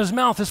even get out of his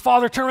mouth, his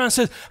father turned around and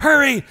says,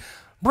 hurry,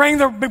 bring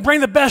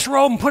the best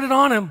robe and put it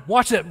on him.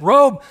 Watch that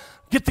robe.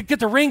 Get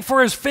the ring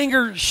for his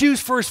finger, shoes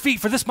for his feet.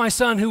 For this my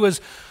son who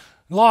was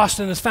lost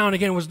and is found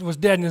again, was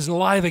dead and is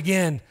alive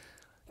again.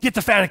 Get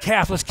the fatted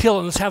calf, let's kill it,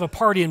 and let's have a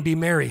party and be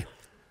merry.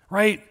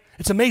 Right?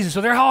 It's amazing.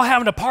 So they're all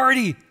having a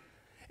party.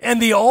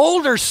 And the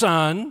older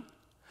son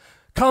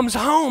comes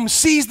home,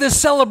 sees this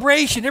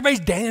celebration.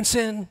 Everybody's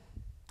dancing.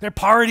 They're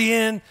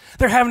partying.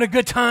 They're having a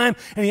good time.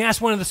 And he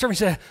asked one of the servants,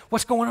 he said,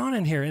 what's going on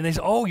in here? And they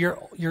said, oh,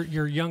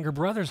 your younger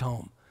brother's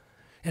home.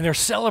 And they're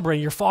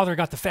celebrating. Your father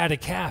got the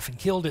fatted calf and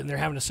killed it, and they're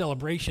having a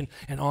celebration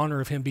in honor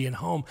of him being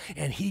home.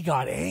 And he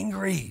got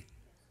angry.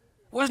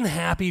 Wasn't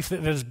happy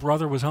that his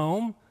brother was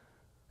home.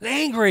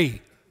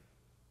 Angry.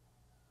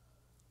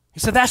 He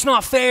said, that's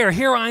not fair.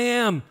 Here I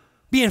am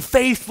being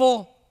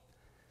faithful.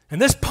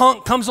 And this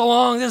punk comes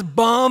along, this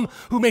bum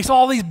who makes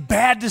all these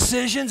bad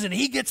decisions, and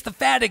he gets the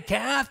fatted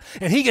calf,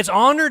 and he gets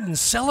honored and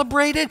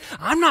celebrated.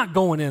 I'm not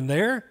going in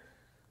there.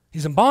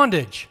 He's in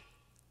bondage.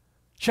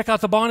 Check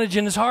out the bondage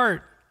in his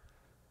heart.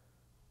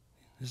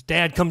 His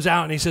dad comes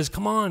out and he says,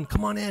 come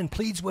on in,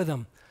 pleads with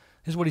him.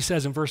 This is what he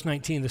says in verse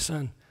 19,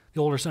 the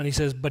older son. He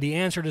says, but he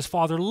answered his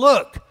father,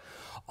 look,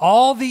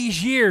 all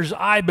these years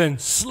I've been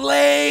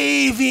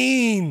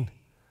slaving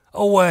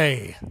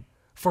away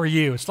for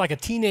you. It's like a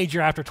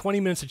teenager after 20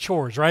 minutes of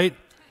chores, right?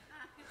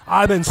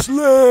 I've been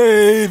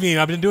slaving.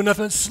 I've been doing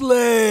nothing but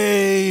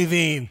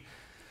slaving.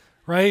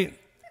 Right?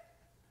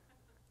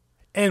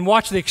 And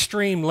watch the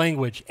extreme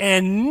language.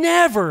 And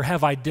never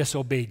have I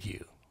disobeyed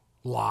you.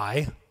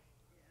 Lie.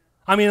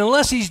 I mean,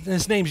 unless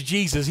his name's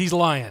Jesus, he's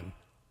lying.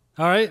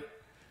 All right?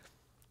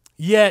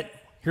 Yet,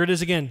 here it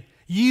is again.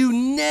 You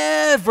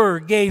never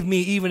gave me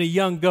even a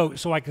young goat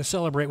so I can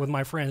celebrate with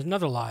my friends.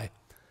 Another lie.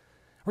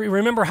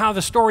 Remember how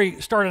the story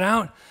started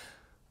out?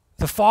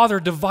 The father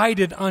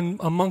divided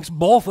amongst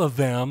both of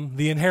them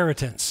the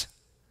inheritance.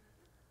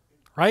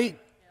 Right?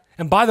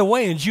 And by the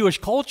way, in Jewish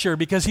culture,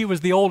 because he was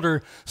the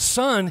older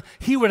son,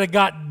 he would have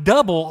got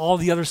double all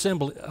the other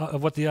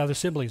of what the other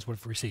siblings would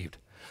have received.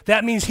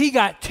 That means he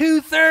got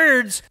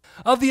 2/3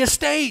 of the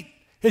estate.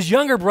 His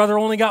younger brother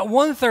only got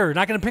 1/3.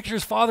 I can picture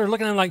his father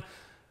looking at him like,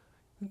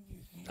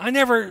 I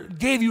never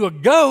gave you a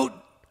goat.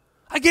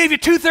 I gave you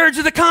 2/3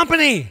 of the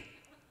company.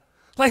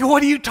 Like,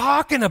 what are you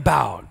talking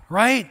about,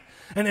 right?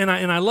 And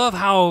I love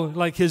how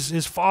like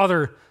his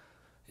father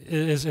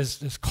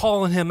is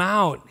calling him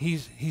out.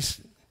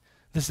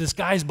 This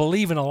guy's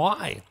believing a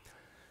lie.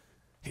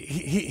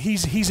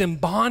 He's in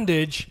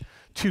bondage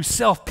to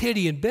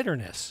self-pity and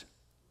bitterness,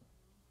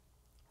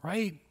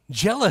 right?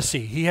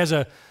 Jealousy. He has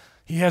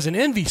an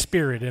envy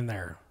spirit in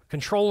there,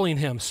 controlling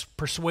him,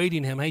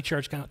 persuading him. Hey,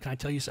 church, can I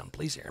tell you something?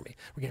 Please hear me.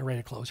 We're getting ready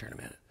to close here in a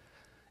minute.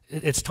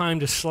 It's time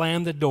to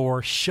slam the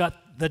door, shut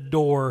the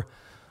door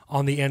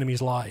on the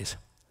enemy's lies,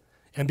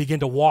 and begin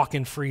to walk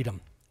in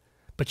freedom.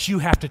 But you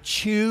have to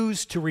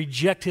choose to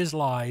reject his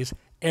lies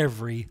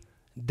every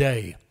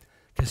day,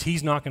 because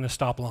he's not going to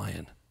stop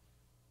lying.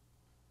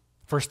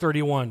 Verse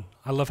 31,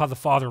 I love how the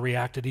father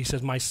reacted. He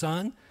says, my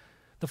son,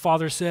 the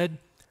father said,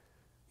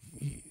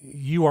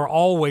 you are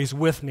always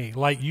with me.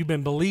 Like you've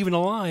been believing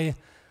a lie,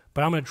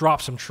 but I'm going to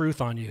drop some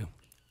truth on you.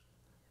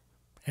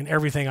 And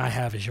everything I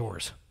have is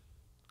yours.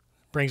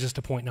 Brings us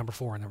to point number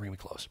 4, and then we're going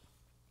to close.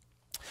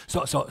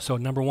 So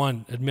number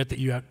 1, admit that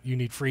you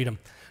need freedom.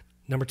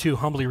 Number 2,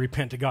 humbly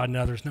repent to God and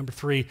others. Number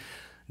 3,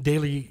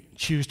 daily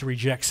choose to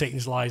reject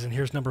Satan's lies. And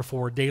here's number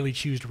 4, daily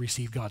choose to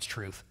receive God's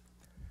truth.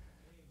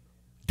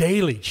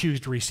 Daily choose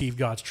to receive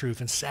God's truth.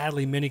 And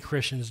sadly, many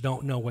Christians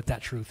don't know what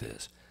that truth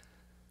is.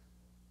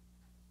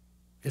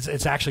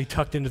 It's actually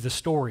tucked into the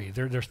story.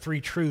 There's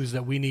 3 truths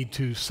that we need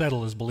to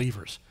settle as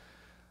believers.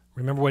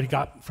 Remember what he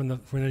got when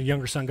the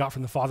younger son got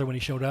from the father when he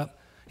showed up?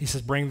 He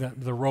says, bring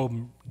the robe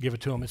and give it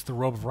to him. It's the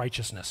robe of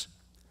righteousness.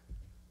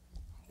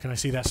 Can I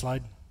see that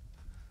slide?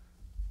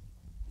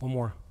 One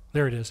more.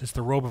 There it is. It's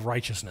the robe of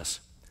righteousness,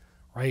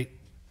 right?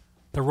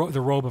 The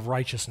robe of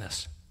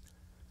righteousness.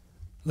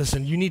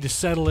 Listen, you need to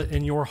settle it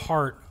in your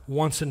heart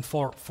once and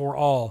for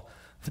all,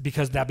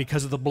 because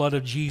of the blood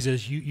of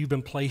Jesus, you've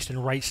been placed in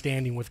right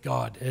standing with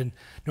God. And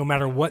no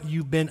matter what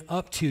you've been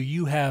up to,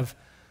 you have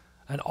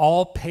an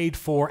all paid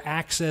for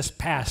access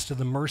pass to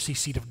the mercy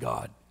seat of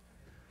God,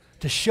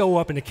 to show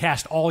up and to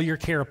cast all your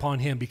care upon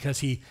him because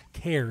he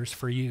cares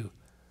for you.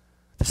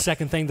 The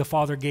second thing the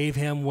Father gave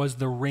him was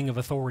the ring of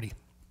authority.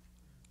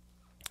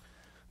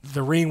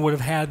 The ring would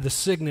have had the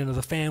signet of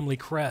the family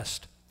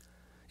crest.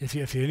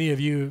 If any of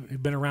you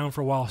have been around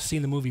for a while,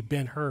 seen the movie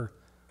Ben-Hur.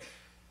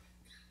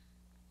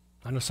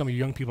 I know some of you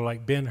young people are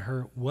like,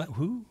 Ben-Hur, what,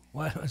 who?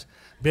 What?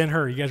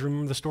 Ben-Hur, you guys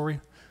remember the story?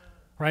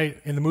 Right?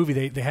 In the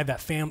movie, they had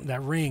that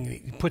ring.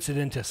 He puts it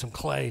into some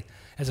clay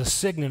as a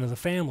signet of the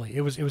family.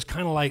 It was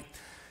kind of like,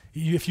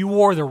 if you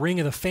wore the ring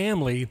of the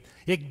family,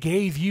 it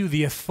gave you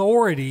the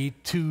authority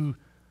to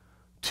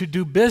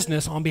do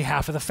business on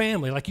behalf of the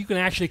family. Like you can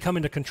actually come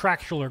into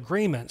contractual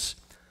agreements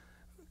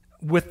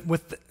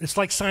with it's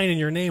like signing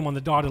your name on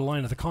the dotted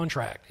line of the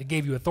contract. It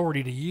gave you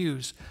authority to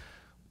use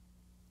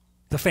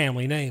the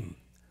family name.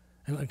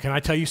 And can I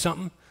tell you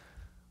something?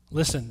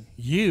 Listen,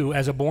 you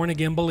as a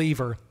born-again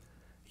believer,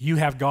 you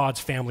have God's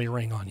family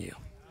ring on you.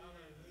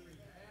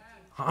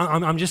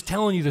 I'm just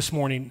telling you this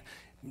morning,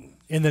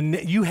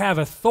 you have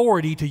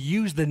authority to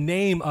use the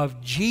name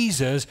of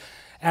Jesus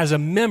as a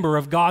member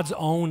of God's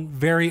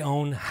very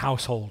own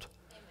household.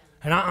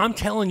 And I'm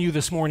telling you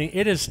this morning,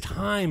 it is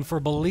time for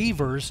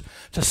believers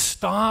to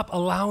stop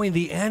allowing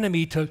the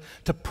enemy to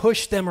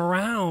push them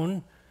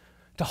around,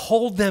 to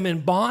hold them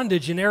in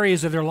bondage in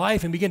areas of their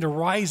life, and begin to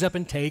rise up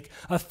and take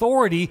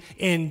authority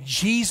in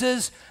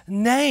Jesus'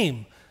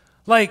 name.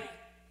 Like,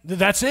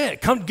 that's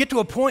it. Get to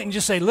a point and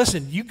just say,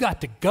 listen, you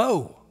got to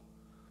go.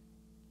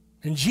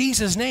 In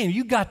Jesus' name,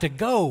 you got to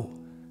go.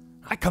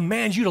 I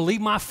command you to leave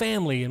my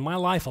family and my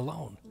life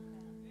alone.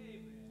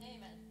 Amen.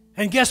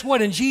 And guess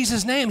what? In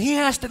Jesus' name, he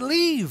has to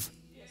leave.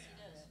 Yes,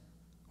 he does.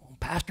 Well,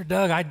 Pastor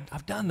Doug,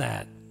 I've done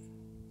that.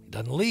 He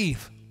doesn't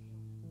leave.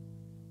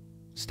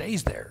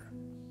 Stays there.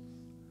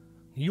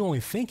 You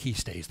only think he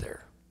stays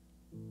there.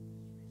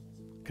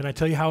 Can I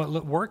tell you how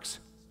it works?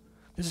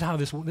 This is how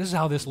this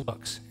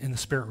looks in the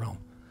spirit realm.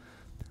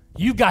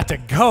 You got to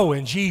go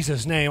in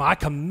Jesus' name. I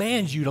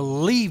command you to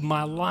leave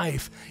my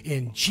life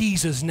in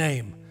Jesus'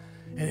 name.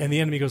 And the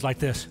enemy goes like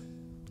this.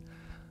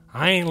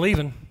 I ain't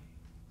leaving.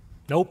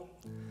 Nope.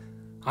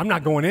 I'm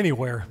not going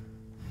anywhere.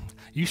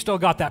 You still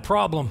got that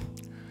problem.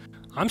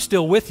 I'm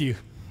still with you.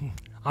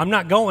 I'm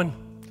not going.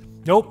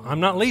 Nope, I'm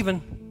not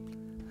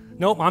leaving.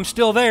 Nope, I'm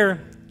still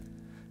there.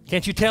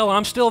 Can't you tell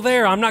I'm still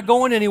there? I'm not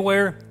going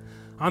anywhere.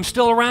 I'm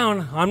still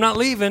around. I'm not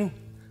leaving.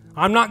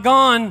 I'm not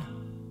gone.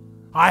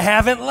 I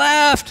haven't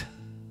left.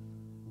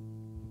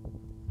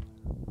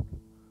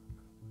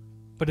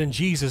 But in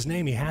Jesus'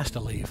 name, he has to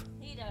leave.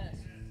 He does.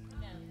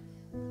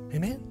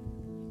 Amen.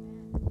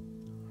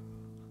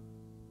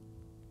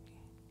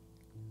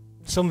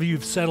 Some of you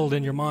have settled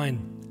in your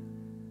mind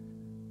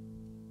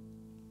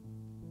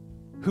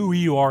who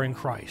you are in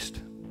Christ.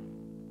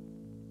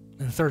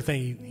 And the third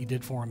thing he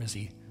did for him is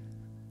he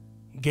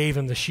gave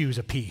him the shoes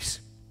of peace.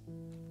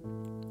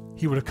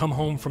 He would have come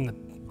home from the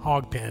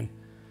hog pen.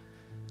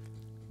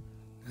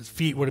 His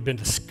feet would have been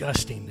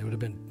disgusting. They would have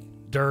been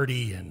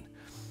dirty and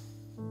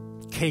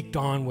caked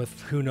on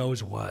with who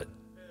knows what.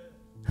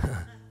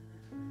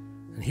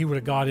 And he would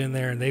have got in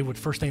there, and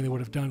first thing they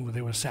would have done was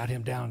they would have sat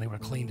him down and they would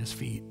have cleaned his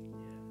feet.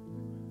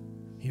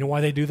 You know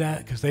why they do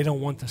that? Because they don't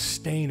want the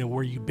stain of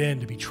where you've been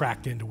to be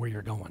tracked into where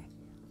you're going.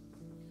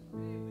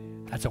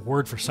 That's a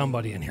word for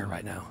somebody in here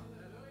right now.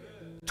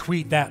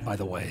 Tweet that, by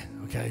the way,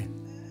 okay?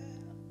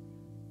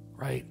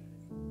 Right?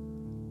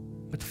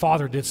 But the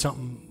Father did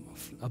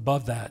something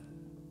above that.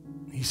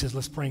 He says,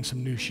 let's bring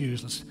some new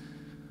shoes.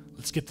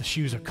 Let's get the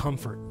shoes of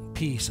comfort,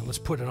 peace, and let's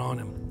put it on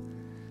him.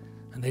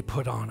 And they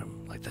put on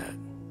him like that.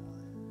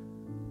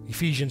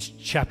 Ephesians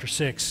chapter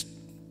 6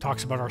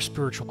 talks about our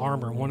spiritual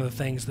armor, and one of the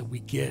things that we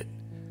get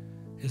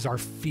is our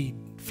feet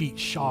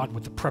shod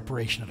with the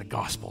preparation of the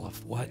gospel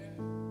of what?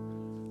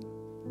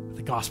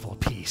 The gospel of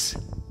peace.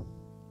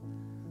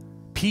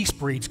 Peace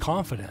breeds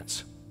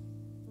confidence.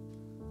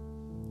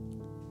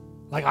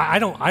 Like I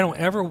don't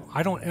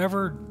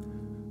ever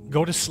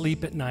go to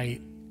sleep at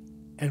night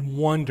and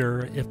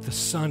wonder if the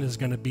sun is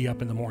going to be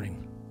up in the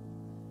morning.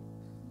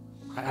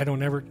 I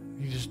don't ever,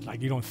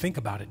 you don't think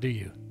about it, do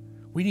you?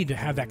 We need to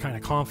have that kind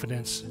of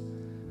confidence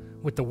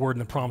with the word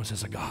and the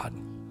promises of God.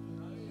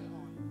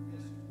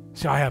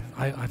 See,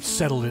 I've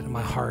settled it in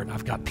my heart.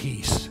 I've got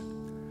peace.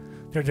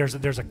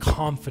 There's a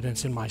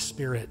confidence in my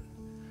spirit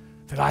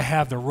that I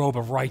have the robe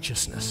of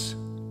righteousness.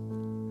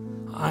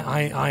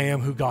 I am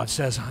who God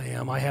says I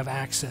am. I have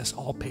access,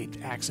 all paid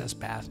access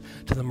path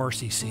to the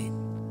mercy seat.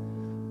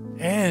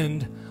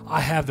 And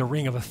I have the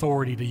ring of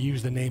authority to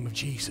use the name of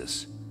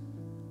Jesus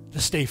to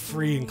stay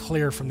free and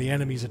clear from the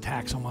enemy's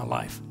attacks on my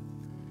life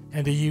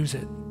and to use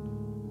it.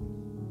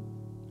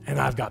 And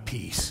I've got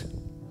peace.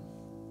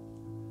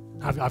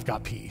 I've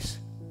got peace.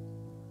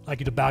 I'd like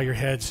you to bow your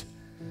heads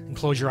and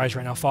close your eyes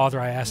right now. Father,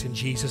 I ask in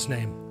Jesus'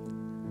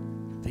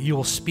 name that you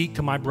will speak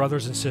to my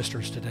brothers and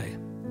sisters today.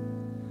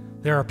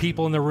 There are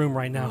people in the room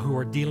right now who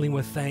are dealing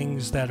with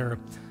things that are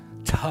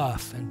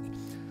tough and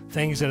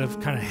things that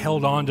have kind of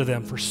held on to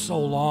them for so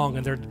long,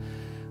 and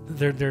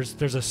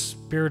there's a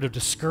spirit of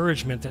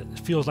discouragement that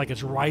feels like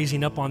it's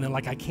rising up on them,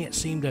 like I can't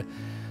seem to,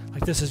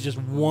 like this is just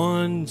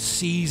one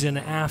season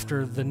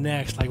after the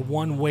next, like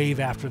one wave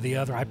after the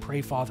other. I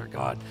pray, Father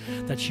God,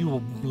 that you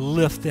will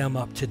lift them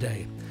up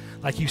today.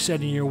 Like you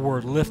said in your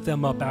word, lift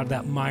them up out of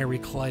that miry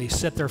clay,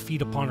 set their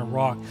feet upon a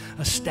rock,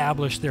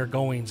 establish their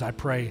goings, I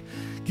pray.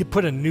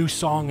 Put a new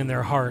song in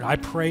their heart. I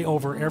pray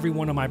over every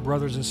one of my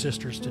brothers and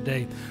sisters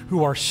today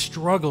who are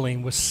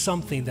struggling with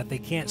something that they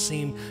can't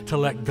seem to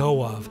let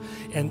go of.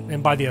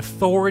 And by the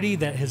authority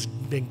that has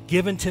been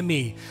given to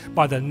me,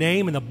 by the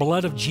name and the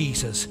blood of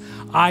Jesus,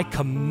 I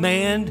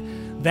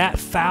command that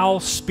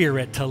foul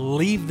spirit to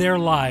leave their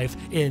life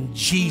in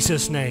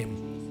Jesus' name.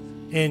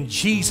 In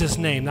Jesus'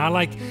 name. Now,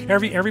 like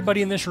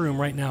everybody in this room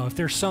right now, if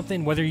there's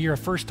something, whether you're a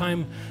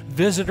first-time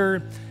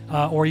visitor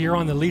or you're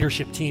on the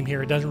leadership team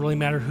here, it doesn't really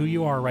matter who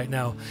you are right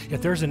now.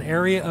 If there's an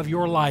area of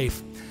your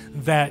life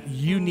that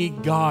you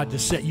need God to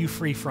set you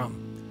free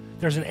from,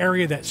 there's an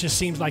area that just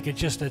seems like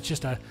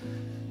it's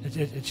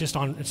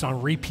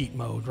on repeat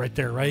mode right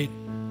there, right?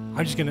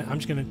 I'm just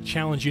gonna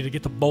challenge you to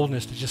get the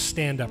boldness to just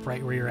stand up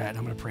right where you're at.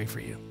 I'm gonna pray for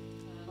you.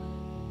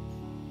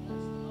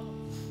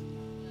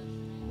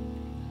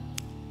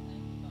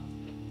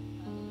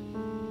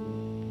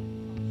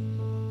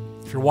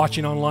 If you're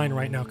watching online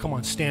right now, come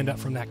on, stand up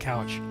from that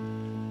couch.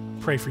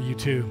 Pray for you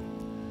too.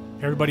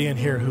 Everybody in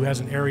here who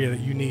has an area that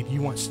you need, there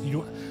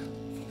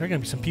are going to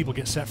be some people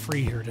get set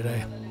free here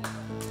today.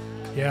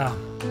 Yeah.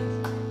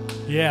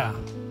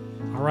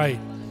 All right.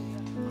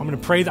 I'm going to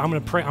pray. I'm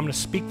going to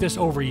speak this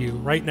over you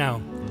right now.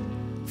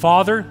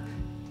 Father,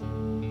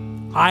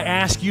 I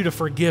ask you to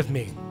forgive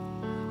me.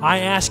 I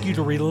ask you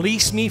to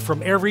release me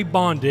from every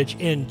bondage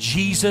in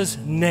Jesus'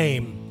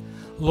 name.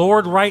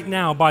 Lord, right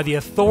now, by the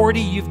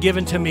authority you've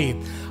given to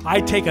me, I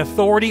take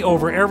authority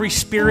over every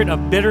spirit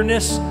of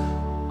bitterness,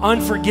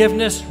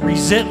 unforgiveness,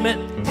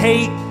 resentment,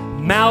 hate,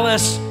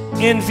 malice,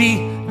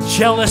 envy,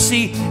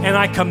 jealousy, and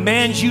I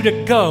command you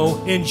to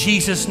go in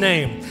Jesus'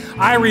 name.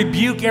 I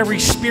rebuke every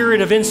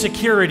spirit of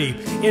insecurity,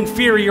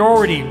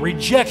 inferiority,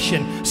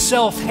 rejection,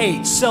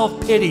 self-hate,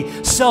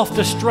 self-pity,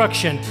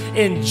 self-destruction.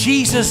 In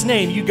Jesus'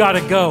 name, you got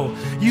to go.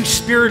 You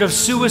spirit of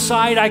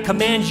suicide, I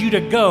command you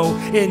to go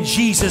in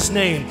Jesus'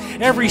 name.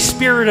 Every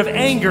spirit of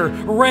anger,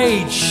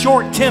 rage,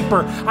 short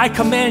temper, I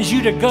command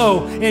you to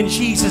go in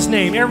Jesus'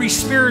 name. Every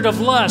spirit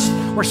of lust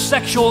or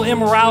sexual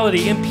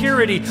immorality,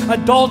 impurity,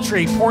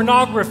 adultery,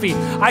 pornography,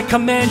 I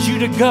command you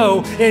to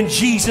go in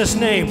Jesus'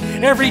 name.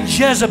 Every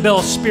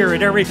Jezebel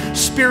spirit, every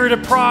spirit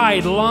of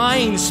pride,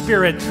 lying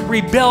spirit,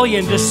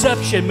 rebellion,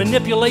 deception,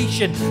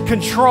 manipulation,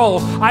 control,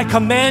 I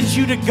command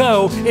you to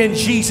go in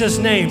Jesus'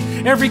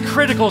 name. Every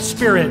critical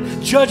spirit,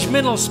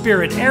 judgmental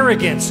spirit,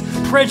 arrogance,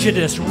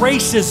 prejudice,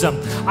 racism,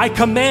 I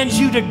command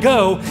you to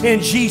go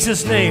in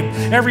Jesus' name.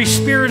 Every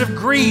spirit of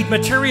greed,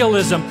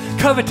 materialism,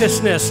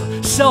 covetousness,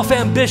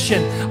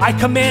 self-ambition, I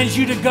command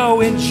you to go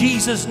in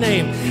Jesus'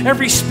 name.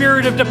 Every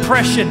spirit of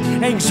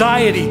depression,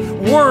 anxiety,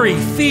 worry,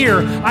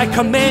 fear, I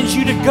command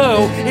you to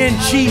go in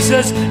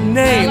Jesus'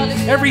 name.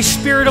 Every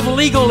spirit of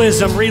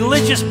legalism,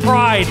 religious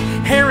pride,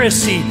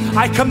 heresy,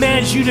 I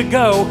command you to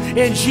go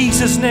in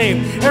Jesus'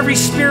 name. Every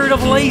spirit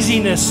of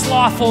laziness,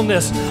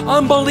 slothfulness,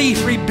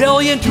 unbelief,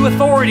 rebellion to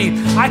authority,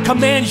 I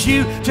command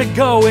you to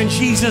go in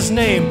Jesus'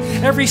 name.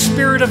 Every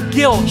spirit of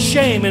guilt,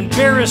 shame,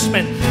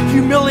 embarrassment,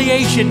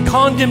 humiliation,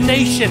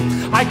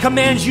 condemnation, I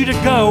command you to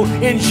go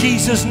in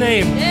Jesus'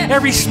 name.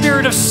 Every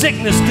spirit of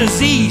sickness,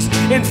 disease,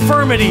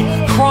 infirmity,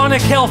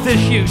 chronic health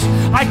issues,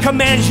 I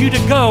command you to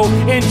go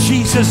in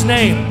Jesus'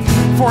 name.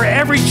 For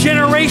every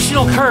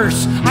generational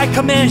curse, I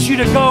command you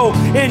to go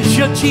in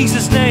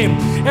Jesus' name.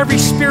 Every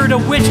spirit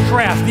of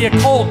witchcraft, the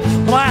occult,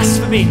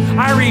 blasphemy,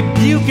 I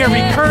rebuke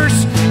every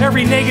curse,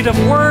 every negative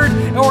word,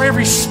 or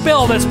every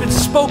spell that's been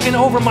spoken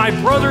over my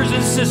brothers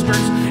and sisters,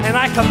 and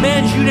I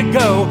command you to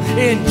go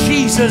in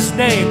Jesus'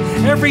 name.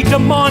 Every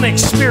demonic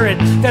spirit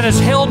that has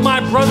held my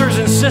brothers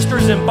and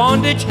sisters in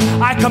bondage,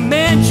 I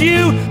command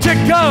you to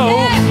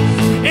go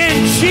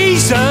in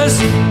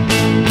Jesus'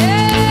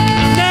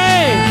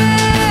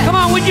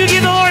 would you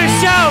give the Lord a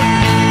shout?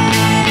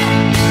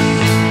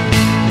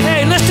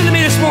 Hey, listen to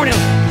me this morning.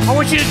 I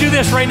want you to do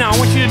this right now. I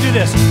want you to do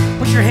this.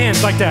 Put your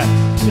hands like that.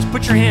 Just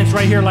put your hands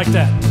right here like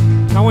that.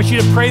 And I want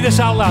you to pray this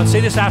out loud.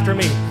 Say this after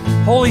me.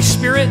 Holy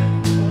Spirit.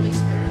 Holy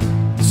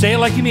Spirit. Say it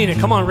like you mean it.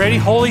 Come on, ready?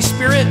 Holy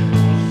Spirit,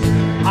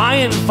 I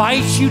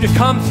invite you to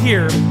come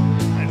here.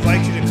 I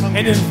invite you to come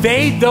and here.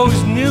 Invade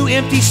those new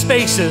empty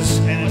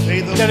spaces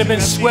that have been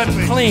swept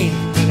clean.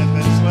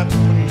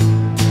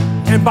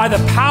 And by the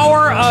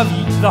power of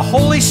the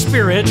Holy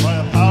Spirit,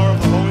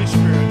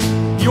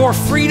 your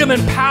freedom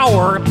and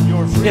power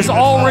is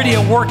already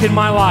at work in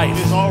my life.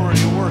 It is already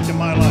at work in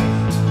my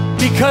life.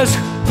 Because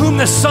whom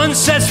the Son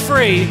sets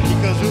free,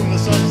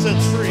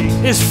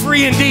 is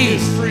free indeed.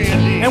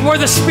 And where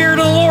the Spirit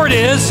of the Lord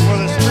is,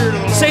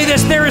 say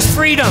this, there is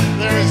freedom.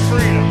 There is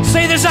freedom.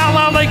 Say this out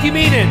loud like you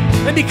mean it.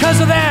 And because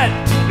of that,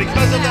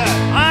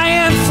 I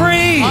am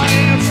free. I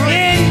am free.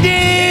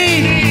 Indeed.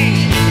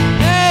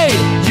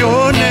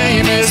 Your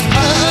name is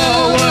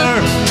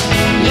power.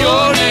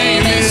 Your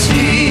name is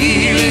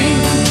healing.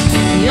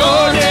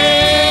 Your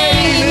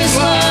name is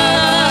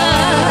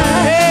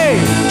life. Hey.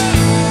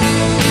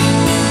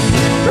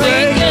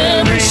 Break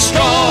every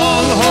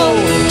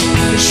stronghold.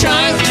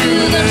 Shine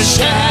through the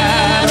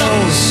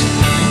shadows.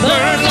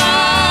 Burn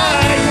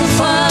like a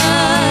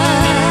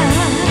fire.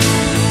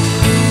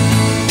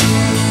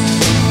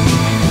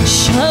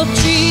 Shall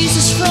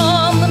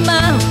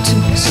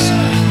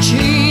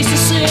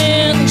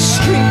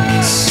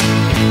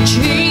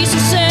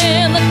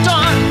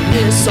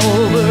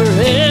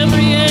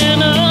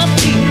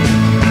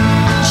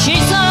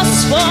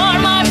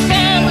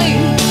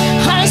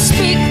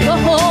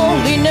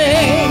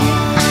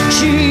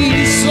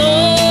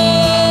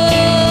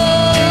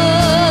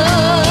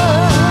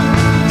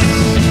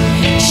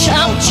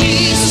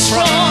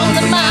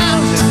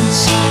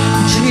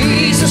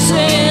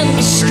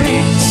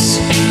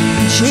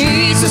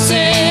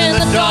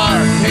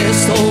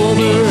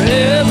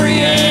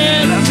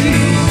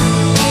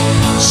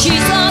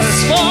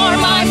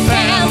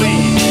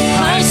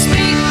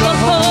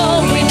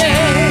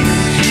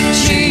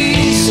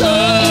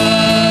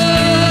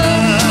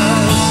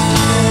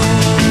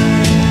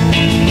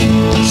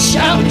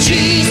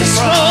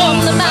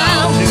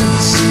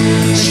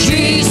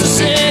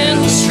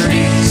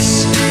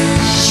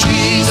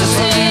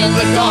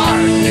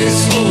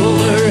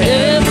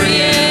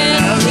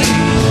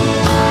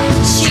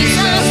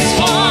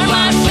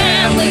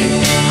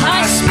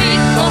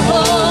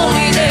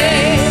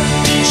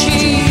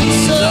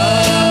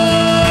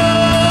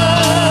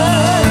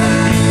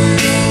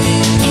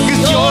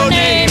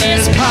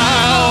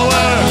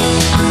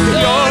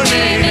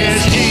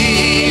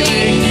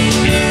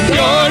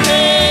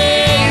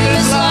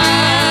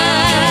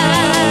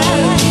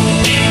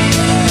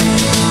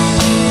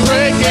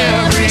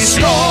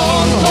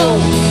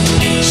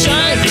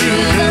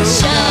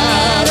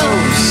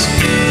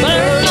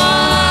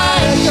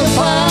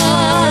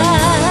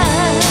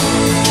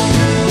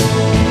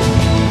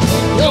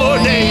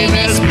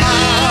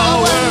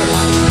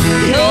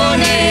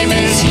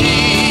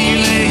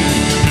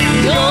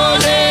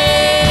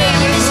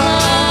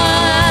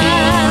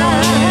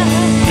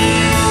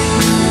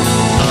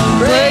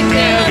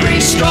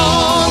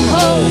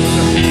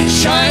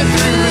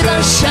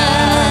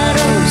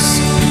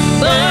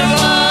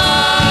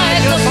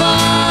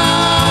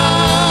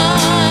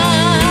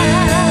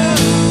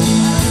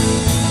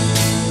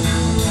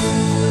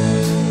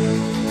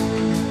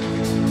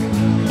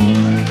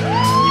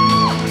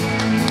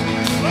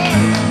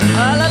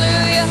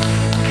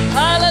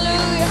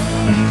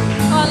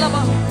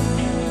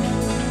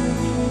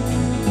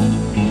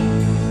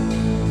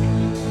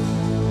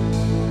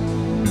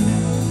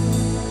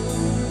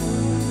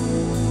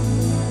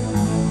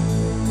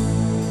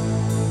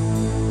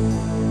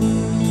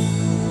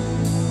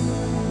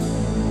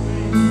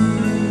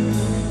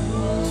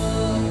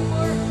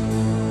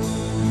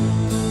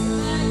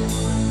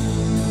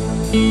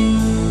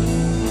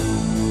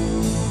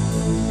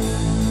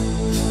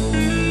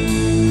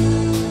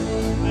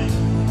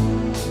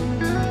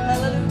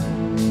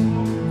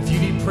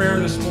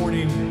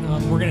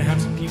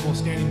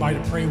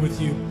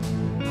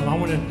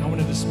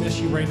dismiss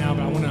you right now,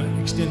 but I want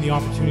to extend the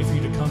opportunity for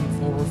you to come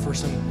forward for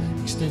some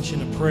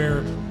extension of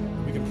prayer.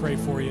 We can pray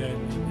for you,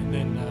 and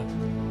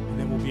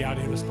then we'll be out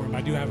of here this morning. But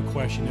I do have a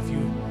question. If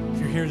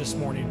you're here this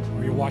morning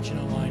or you're watching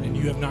online and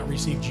you have not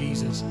received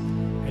Jesus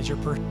as your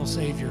personal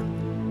Savior,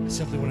 I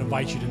simply want to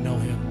invite you to know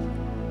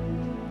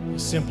Him.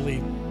 Just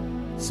simply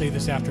say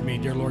this after me.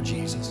 Dear Lord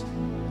Jesus,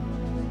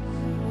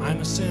 I'm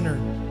a sinner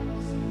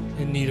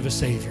in need of a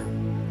Savior.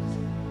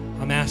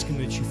 I'm asking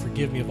that you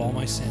forgive me of all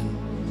my sin.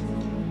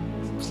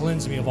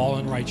 Cleanse me of all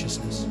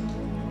unrighteousness.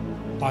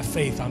 By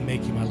faith, I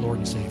make you my Lord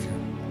and Savior.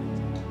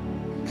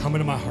 Come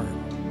into my heart.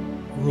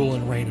 Rule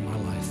and reign in my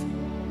life.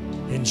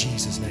 In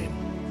Jesus' name,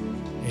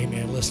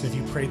 amen. Listen, if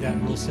you prayed that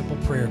real simple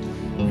prayer,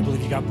 we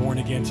believe you got born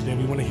again today.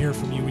 We want to hear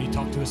from you when you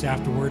talk to us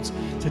afterwards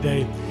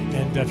today.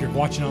 And if you're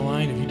watching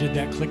online, if you did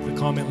that, click the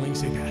comment link,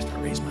 say, Pastor,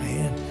 I raised my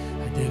hand.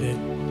 I did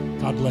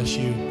it. God bless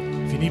you.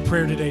 If you need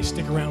prayer today,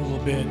 stick around a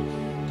little bit.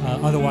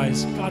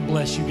 Otherwise, God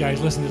bless you guys.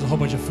 Listen, there's a whole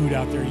bunch of food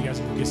out there. You guys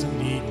can go get something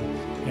to eat.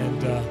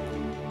 And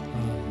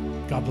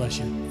God bless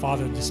you.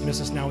 Father, dismiss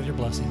us now with your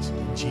blessings.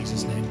 In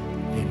Jesus' name,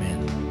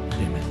 amen.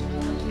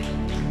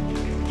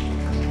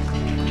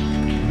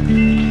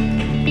 Amen.